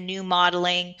 This is the new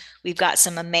modeling. We've got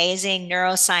some amazing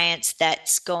neuroscience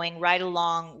that's going right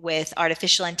along with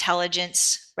artificial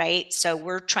intelligence, right? So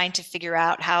we're trying to figure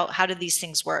out how do these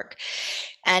things work.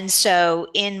 And so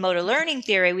in motor learning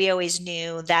theory, we always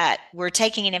knew that we're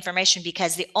taking in information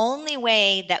because the only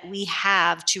way that we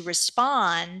have to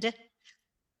respond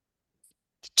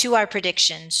to our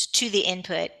predictions, to the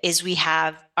input, is we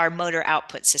have our motor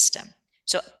output system.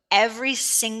 So every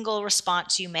single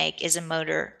response you make is a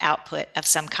motor output of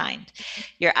some kind.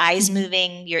 Your eyes Mhm.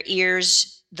 moving, your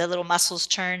ears, the little muscles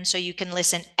turn so you can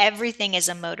listen. Everything is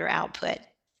a motor output.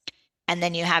 And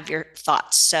then you have your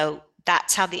thoughts. So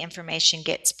that's how the information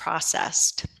gets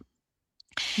processed.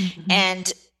 Mhm.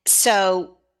 And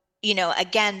so,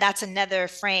 again, that's another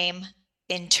frame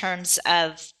in terms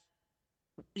of,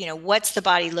 what's the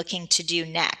body looking to do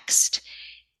next?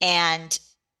 And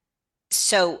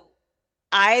so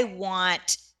I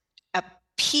want a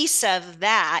piece of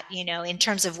that, in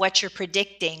terms of what you're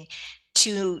predicting,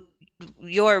 to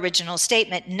your original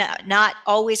statement, not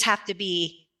always have to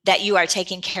be that you are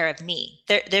taking care of me.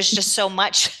 There's just so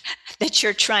much that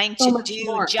you're trying So to much do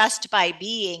more. just by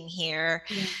being here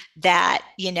Yeah. that,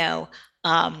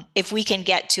 if we can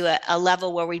get to a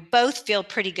level where we both feel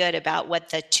pretty good about what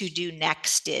the to do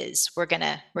next is, we're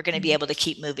gonna be able to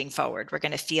keep moving forward. We're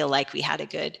gonna feel like we had a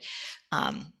good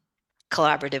um,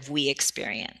 collaborative we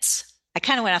experience. I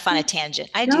kind of went off on a tangent.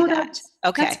 I do No, that. that's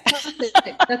Okay.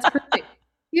 perfect. That's perfect.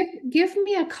 Give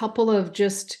me a couple of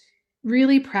just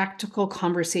really practical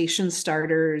conversation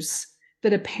starters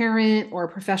that a parent or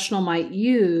a professional might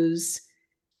use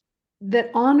that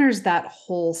honors that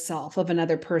whole self of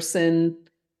another person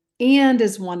and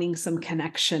is wanting some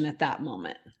connection at that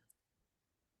moment.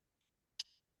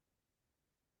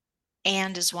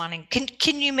 And is wanting.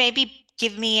 Can you maybe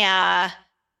give me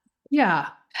Yeah.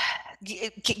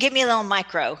 give me a little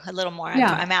micro, a little more?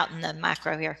 Yeah. I'm out in the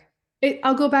macro here.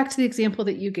 I'll go back to the example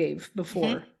that you gave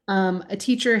before. Mm-hmm. A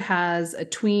teacher has a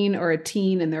tween or a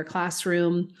teen in their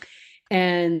classroom,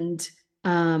 and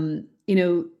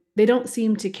they don't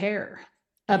seem to care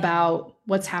about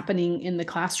what's happening in the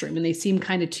classroom, and they seem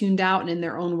kind of tuned out and in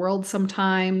their own world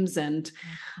sometimes. And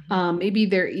Mm-hmm. maybe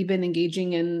they're even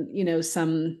engaging in,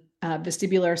 some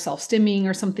vestibular self-stimming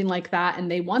or something like that. And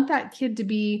they want that kid to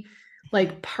be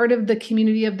like part of the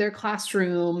community of their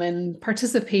classroom and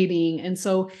participating. And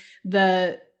so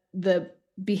the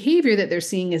behavior that they're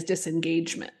seeing is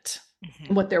disengagement. Mm-hmm.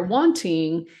 And what they're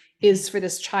wanting is for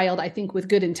this child, I think, with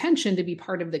good intention, to be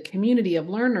part of the community of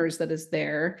learners that is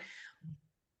there.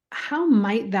 How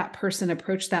might that person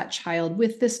approach that child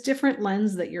with this different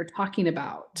lens that you're talking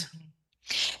about?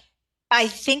 Mm-hmm. I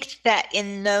think that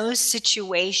in those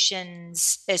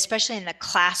situations, especially in the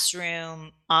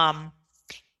classroom,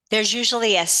 there's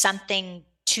usually a something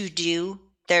to do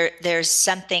there's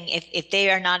something, if they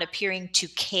are not appearing to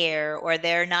care, or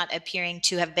they're not appearing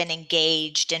to have been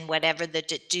engaged in whatever the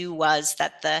to do was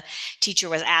that the teacher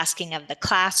was asking of the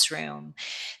classroom,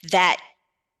 that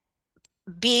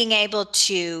being able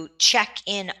to check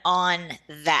in on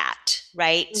that,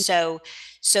 right? So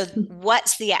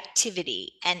what's the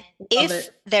activity? And Love if it.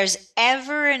 there's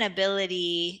ever an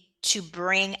ability to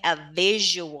bring a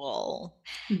visual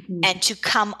Mhm. and to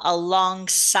come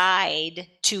alongside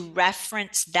to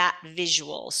reference that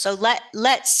visual. So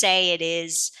let's say it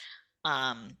is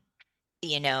um,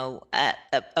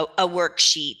 a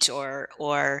worksheet,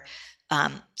 or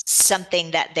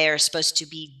something that they're supposed to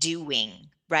be doing,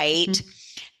 right? Mhm.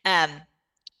 um,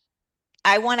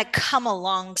 I want to come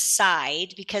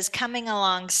alongside, because coming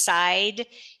alongside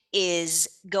is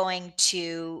going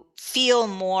to feel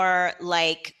more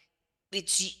like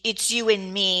it's you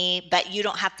and me, but you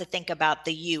don't have to think about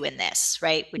the you in this,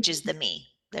 right? Which is the me.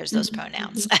 There's those Mhm.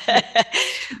 pronouns. Mhm. Yeah.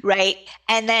 Right?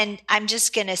 And then I'm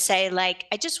just going to say, like,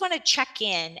 I just want to check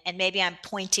in, and maybe I'm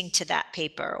pointing to that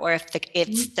paper, or if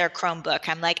it's Mhm. their Chromebook,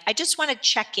 I'm like, I just want to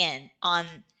check in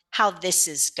on how this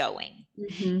is going.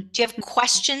 Mhm. Do you have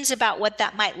questions about what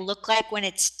that might look like when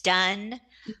it's done?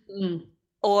 Mhm.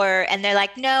 Or, and they're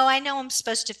like, no, I know I'm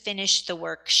supposed to finish the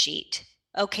worksheet.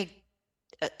 Okay,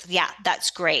 yeah, that's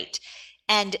great.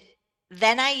 And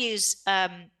then I use,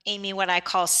 Amy, what I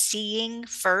call seeing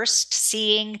first,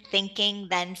 seeing, thinking,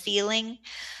 then feeling.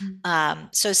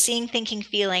 So seeing, thinking,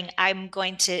 feeling, I'm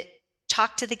going to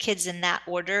talk to the kids in that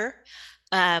order.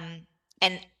 And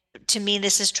to me,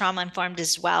 this is trauma informed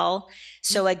as well.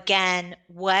 So again,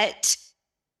 what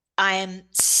I'm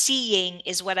seeing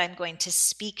is what I'm going to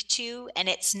speak to, and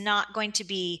it's not going to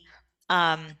be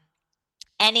um,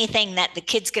 anything that the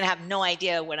kid's going to have no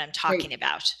idea what I'm talking Right.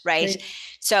 about, right? Right.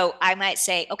 So I might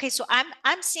say, okay, so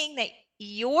I'm seeing that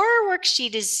your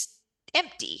worksheet is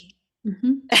empty,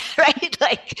 Mhm. right?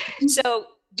 Like, Mhm. so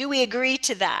do we agree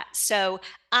to that? So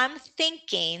I'm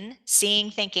thinking,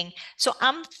 seeing, thinking. So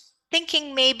I'm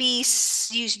thinking maybe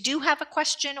you do have a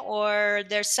question, or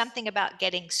there's something about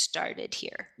getting started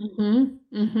here, Mhm.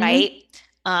 right?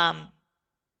 Mhm. Um,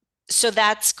 so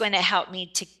that's going to help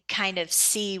me to kind of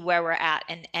see where we're at,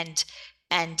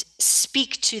 and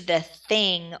speak to the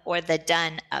thing or the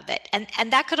done of it. And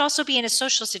that could also be in a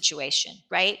social situation,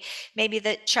 right? Maybe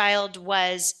the child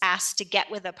was asked to get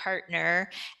with a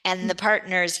partner, and the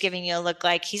partner is giving you a look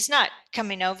like, he's not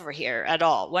coming over here at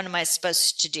all. What am I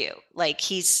supposed to do? Like,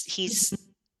 he's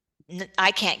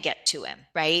I can't get to him,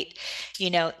 right?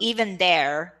 Even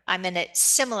there, I'm in it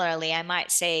similarly. I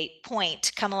might say,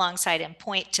 point, come alongside and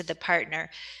point to the partner.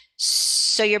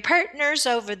 So your partner's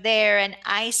over there, and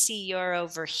I see you're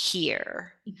over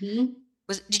here. Mhm.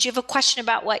 Did you have a question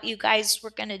about what you guys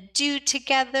were going to do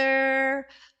together?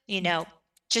 You know,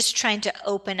 just trying to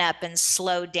open up and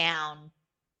slow down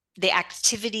the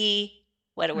activity,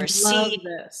 what I we're seeing,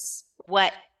 love this.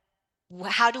 what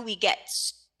how do we get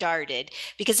started?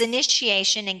 Because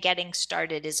initiation and getting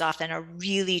started is often a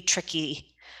really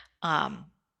tricky um,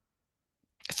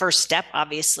 first step,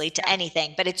 obviously, to Yeah.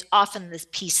 anything, but it's often this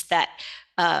piece that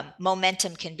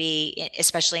momentum can be,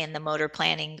 especially in the motor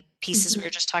planning pieces we were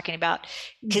Mhm. just talking about,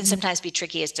 can Mhm. sometimes be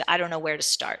tricky as to, I don't know where to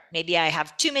start. Maybe I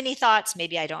have too many thoughts.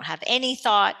 Maybe I don't have any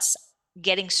thoughts.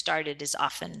 Getting started is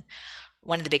often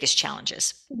one of the biggest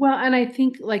challenges. Well, and I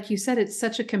think, like you said, it's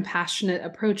such a compassionate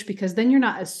approach because then you're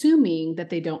not assuming that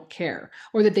they don't care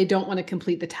or that they don't want to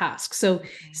complete the task. So,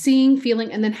 seeing,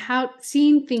 feeling, and then how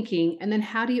seeing, thinking, and then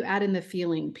how do you add in the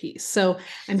feeling piece? So,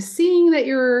 I'm seeing that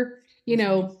you're,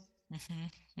 Mm-hmm.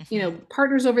 Mm-hmm. Mm-hmm.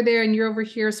 partners over there and you're over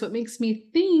here. So, it makes me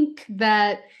think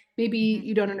that maybe Mm-hmm.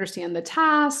 you don't understand the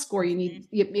task or maybe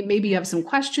you Mm-hmm. have some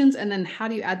questions. And then how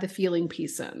do you add the feeling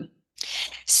piece in?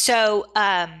 So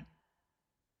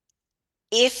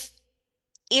if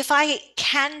I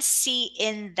can see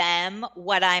in them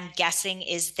what I'm guessing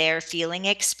is their feeling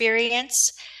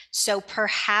experience, so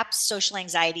perhaps social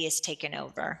anxiety is taken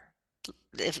over.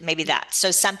 If maybe that.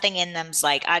 So something in them's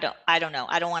like, I don't know.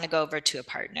 I don't want to go over to a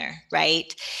partner,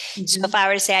 right? So if Mhm. I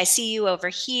were to say, I see you over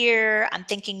here, I'm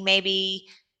thinking maybe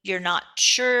you're not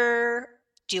sure.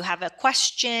 Do you have a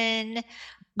question?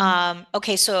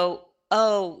 Okay, so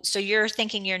so you're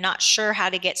thinking you're not sure how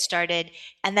to get started.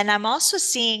 And then I'm also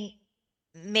seeing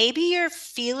maybe you're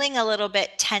feeling a little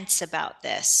bit tense about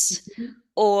this. Mhm.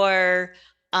 Or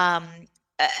um,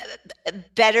 a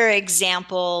better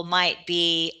example might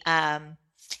be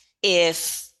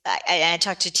if I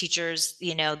talk to teachers,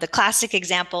 the classic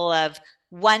example of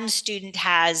one student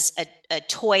has a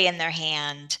toy in their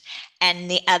hand and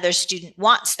the other student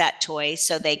wants that toy,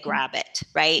 so they grab it,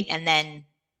 right? And then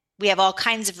we have all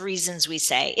kinds of reasons we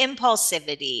say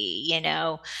impulsivity,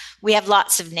 we have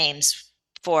lots of names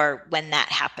for when that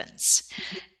happens.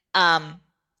 Um,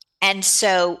 and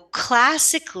so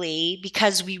classically,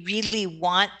 because we really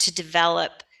want to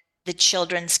develop the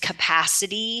children's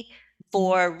capacity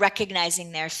for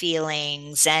recognizing their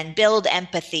feelings and build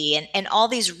empathy and all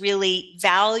these really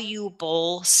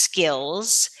valuable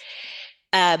skills.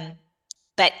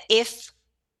 But if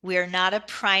we're not a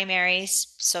primary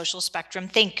social spectrum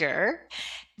thinker,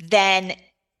 then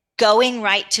going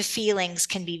right to feelings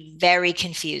can be very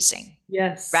confusing.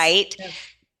 Yes. Right? Yes.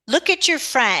 Look at your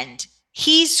friend.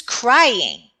 He's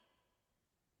crying.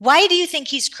 Why do you think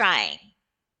he's crying?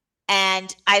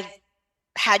 And I've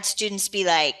had students be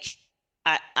like,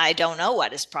 I don't know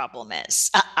what his problem is.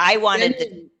 I wanted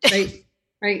the right,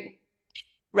 right,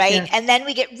 right. yes. And then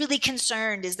we get really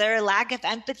concerned. Is there a lack of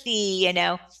empathy?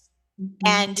 Mm-hmm.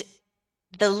 And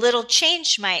the little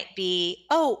change might be,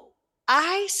 oh,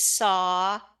 I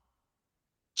saw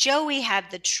Joey had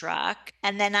the truck,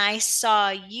 and then I saw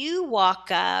you walk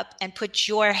up and put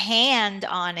your hand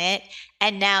on it,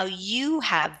 and now you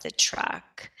have the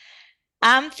truck.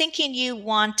 I'm thinking you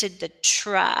wanted the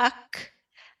truck.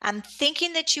 I'm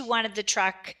thinking that you wanted the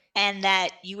truck and that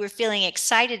you were feeling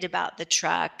excited about the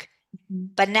truck.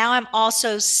 Mm-hmm. But now I'm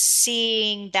also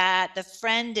seeing that the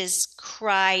friend is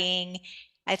crying.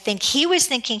 I think he was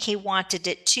thinking he wanted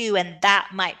it too, and that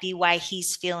might be why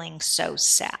he's feeling so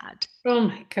sad. Oh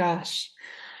my gosh.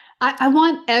 I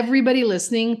want everybody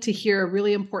listening to hear a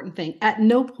really important thing. At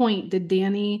no point did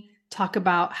Danny talk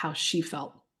about how she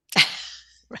felt.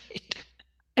 Right.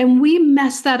 And we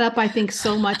mess that up, I think,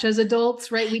 so much as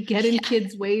adults, right? We get in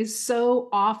kids' ways so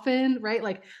often, right?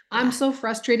 Like, I'm so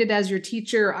frustrated as your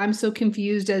teacher. I'm so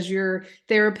confused as your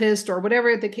therapist or whatever.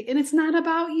 And it's not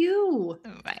about you,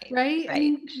 right? I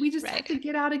mean, we just have to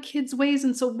get out of kids' ways.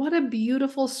 And so what a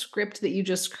beautiful script that you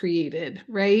just created,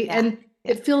 right? And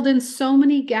it filled in so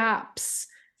many gaps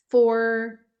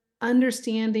for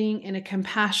understanding in a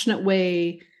compassionate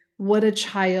way what a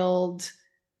child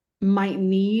might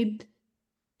need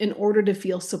in order to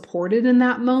feel supported in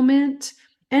that moment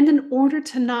and in order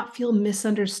to not feel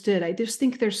misunderstood. I just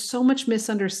think there's so much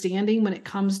misunderstanding when it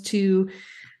comes to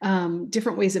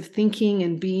different ways of thinking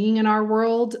and being in our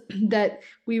world that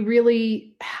we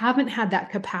really haven't had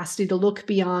that capacity to look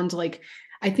beyond. Like,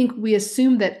 I think we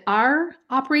assume that our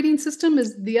operating system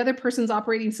is the other person's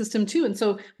operating system too. And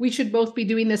so we should both be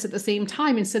doing this at the same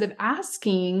time instead of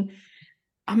asking,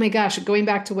 oh my gosh, going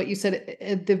back to what you said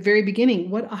at the very beginning,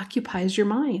 what occupies your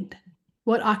mind?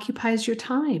 What occupies your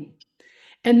time?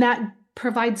 And that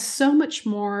provides so much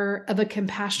more of a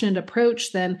compassionate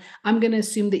approach than I'm going to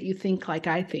assume that you think like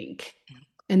I think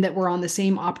and that we're on the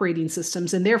same operating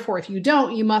systems. And therefore, if you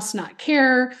don't, you must not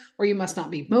care, or you must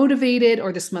not be motivated,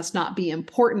 or this must not be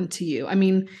important to you. I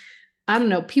mean, I don't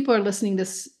know. People are listening to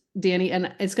this, Danny,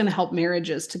 and it's going to help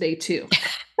marriages today too.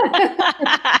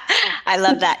 I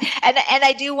love that. And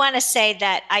I do want to say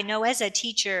that I know as a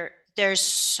teacher, there's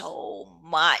so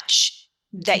much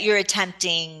that you're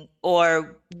attempting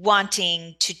or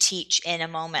wanting to teach in a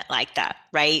moment like that,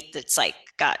 right? That's like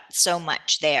got so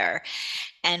much there.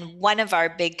 And one of our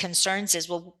big concerns is,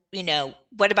 well,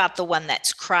 what about the one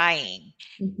that's crying?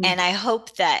 Mm-hmm. And I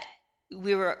hope that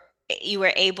you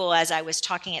were able, as I was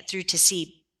talking it through, to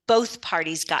see both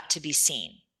parties got to be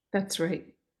seen. That's right.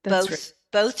 That's right.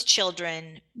 Both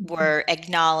children were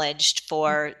acknowledged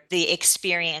for the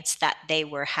experience that they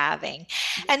were having.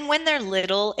 And when they're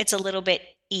little, it's a little bit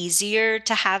easier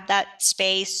to have that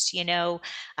space.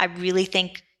 I really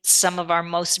think some of our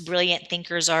most brilliant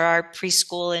thinkers are our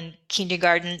preschool and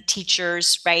kindergarten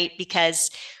teachers, right?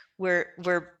 Because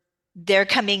they're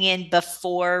coming in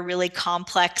before really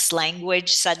complex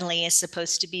language suddenly is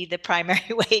supposed to be the primary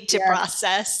way to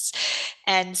process.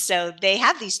 And so they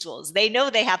have these tools. They know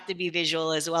they have to be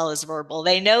visual as well as verbal.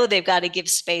 They know they've got to give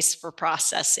space for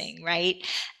processing, right?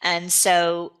 And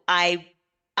so I'm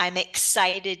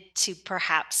excited to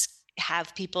perhaps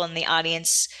have people in the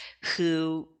audience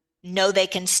who know they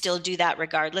can still do that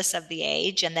regardless of the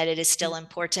age, and that it is still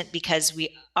important because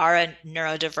we are a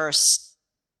neurodiverse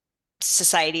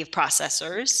society of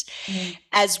processors,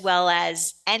 as well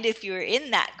as, and if you're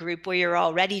in that group where you're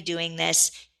already doing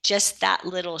this, just that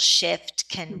little shift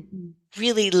can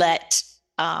really let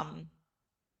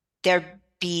there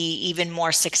be even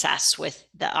more success with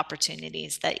the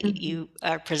opportunities that you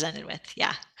are presented with.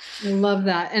 Yeah. I love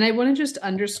that. And I want to just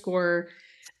underscore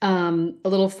a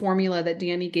little formula that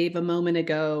Danny gave a moment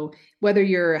ago, whether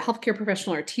you're a healthcare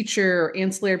professional or teacher or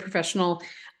ancillary professional,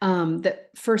 that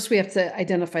first we have to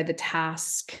identify the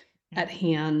task at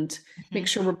hand, make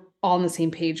sure we're all on the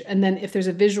same page. And then if there's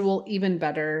a visual, even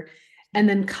better. And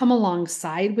then come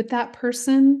alongside with that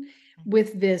person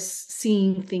with this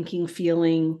seeing, thinking,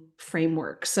 feeling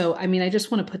framework. So, I mean, I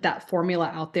just want to put that formula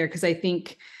out there because I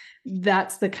think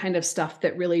that's the kind of stuff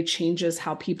that really changes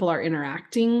how people are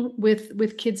interacting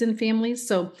with kids and families.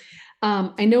 So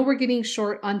I know we're getting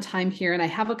short on time here, and I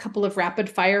have a couple of rapid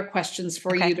fire questions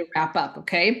for you to wrap up.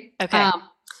 Okay. Okay.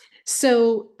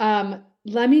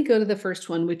 Let me go to the first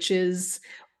one, which is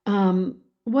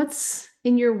what's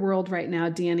in your world right now,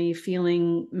 Danny,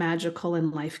 feeling magical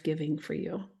and life-giving for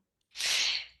you?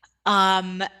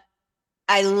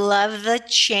 I love the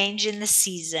change in the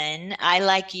season. I,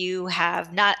 like you,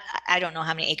 have not, I don't know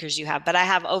how many acres you have, but I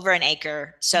have over an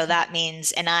acre. So that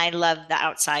means, and I love the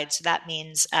outside. So that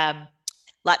means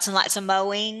lots and lots of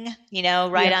mowing,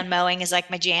 right on mowing is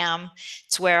like my jam.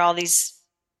 It's where all these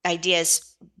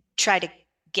ideas try to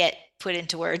get put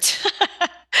into words.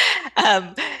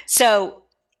 So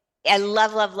I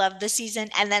love, love, love the season.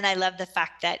 And then I love the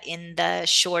fact that in the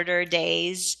shorter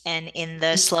days and in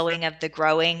the slowing of the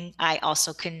growing, I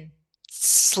also can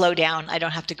slow down. I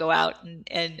don't have to go out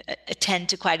and attend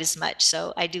to quite as much.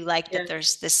 So I do like that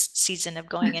there's this season of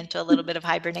going into a little bit of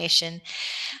hibernation.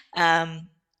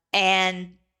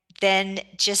 And then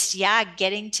just,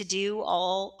 getting to do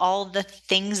all the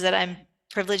things that I'm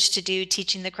privileged to do,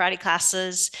 teaching the karate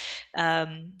classes.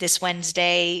 This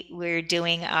Wednesday, we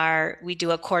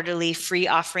do a quarterly free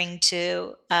offering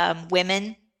to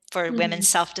women for women's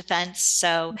self-defense.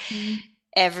 So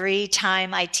every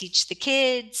time I teach the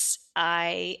kids,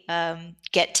 I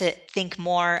get to think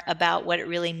more about what it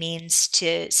really means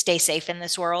to stay safe in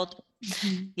this world.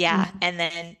 And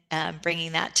then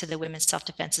bringing that to the women's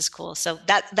self-defense is cool. So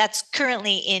that's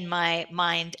currently in my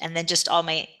mind, and then just all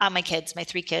my kids, my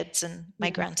 3 kids and my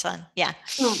grandson.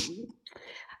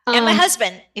 And my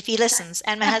husband, if he listens,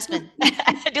 and my husband,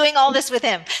 doing all this with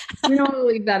him. We don't want to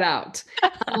leave that out.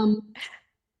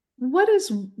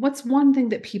 What's one thing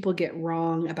that people get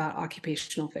wrong about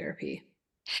occupational therapy?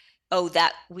 Oh,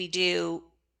 that we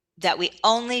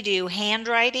only do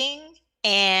handwriting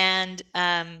and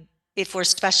if we're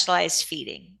specialized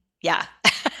feeding.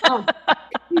 Oh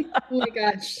my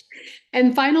gosh.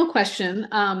 And final question.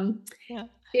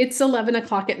 It's 11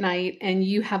 o'clock at night and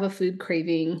you have a food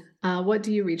craving. What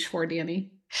do you reach for,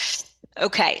 Danny?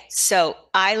 Okay. So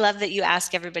I love that you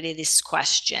ask everybody this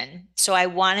question. So I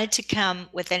wanted to come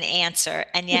with an answer,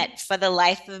 and yet for the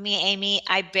life of me, Amy,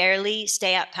 I barely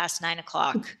stay up past 9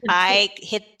 o'clock. I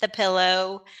hit the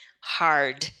pillow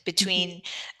hard between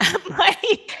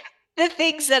the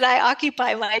things that I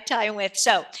occupy my time with.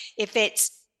 So if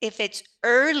it's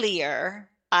earlier,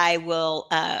 I will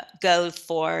go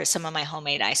for some of my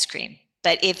homemade ice cream.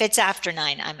 But if it's after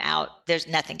 9, I'm out. There's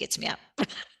nothing gets me up.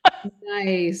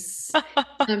 Nice.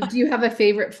 Do you have a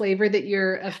favorite flavor that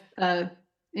you're a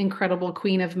incredible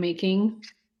queen of making?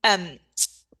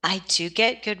 I do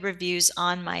get good reviews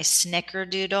on my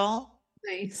snickerdoodle.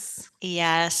 Nice.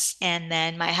 Yes. And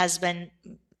then my husband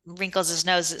wrinkles his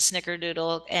nose at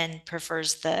snickerdoodle and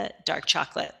prefers the dark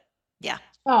chocolate. Yeah.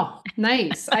 Oh,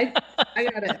 nice. I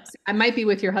got it. I might be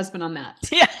with your husband on that.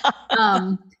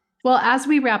 Yeah. Well, as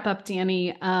we wrap up,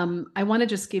 Danny, I want to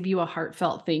just give you a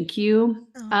heartfelt thank you.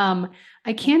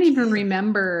 I can't even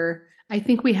remember. I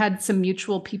think we had some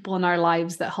mutual people in our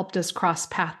lives that helped us cross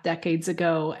path decades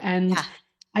ago. And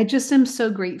I just am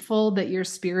so grateful that your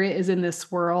spirit is in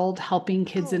this world, helping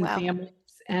kids and families.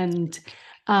 And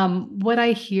what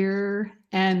I hear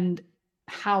and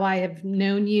how I have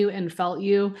known you and felt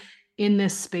you in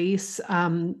this space,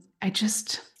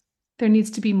 there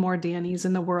needs to be more Dannys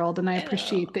in the world, and I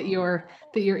appreciate that you're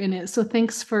in it. So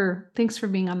thanks for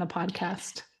being on the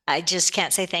podcast. I just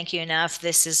can't say thank you enough.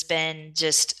 This has been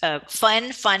just a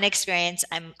fun experience.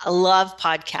 I love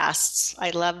podcasts. I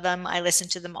love them. I listen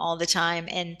to them all the time,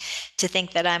 and to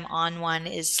think that I'm on one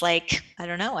is like, I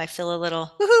don't know, I feel a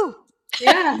little woohoo.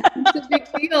 Yeah, it's a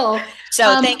big deal.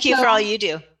 So thank you for all you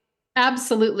do.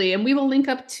 Absolutely. And we will link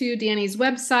up to Danny's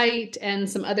website and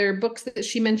some other books that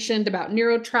she mentioned about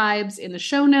neurotribes in the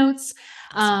show notes.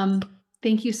 Awesome.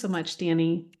 Thank you so much,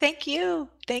 Danny. Thank you.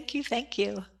 Thank you. Thank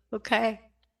you. Okay.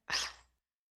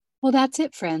 Well, that's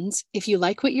it, friends. If you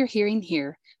like what you're hearing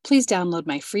here, please download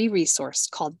my free resource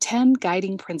called 10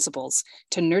 Guiding Principles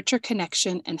to Nurture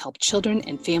Connection and Help Children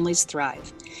and Families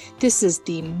Thrive. This is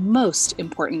the most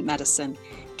important medicine.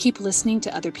 Keep listening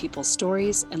to other people's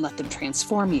stories and let them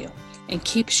transform you. And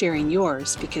keep sharing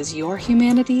yours, because your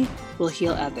humanity will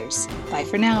heal others. Bye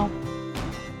for now.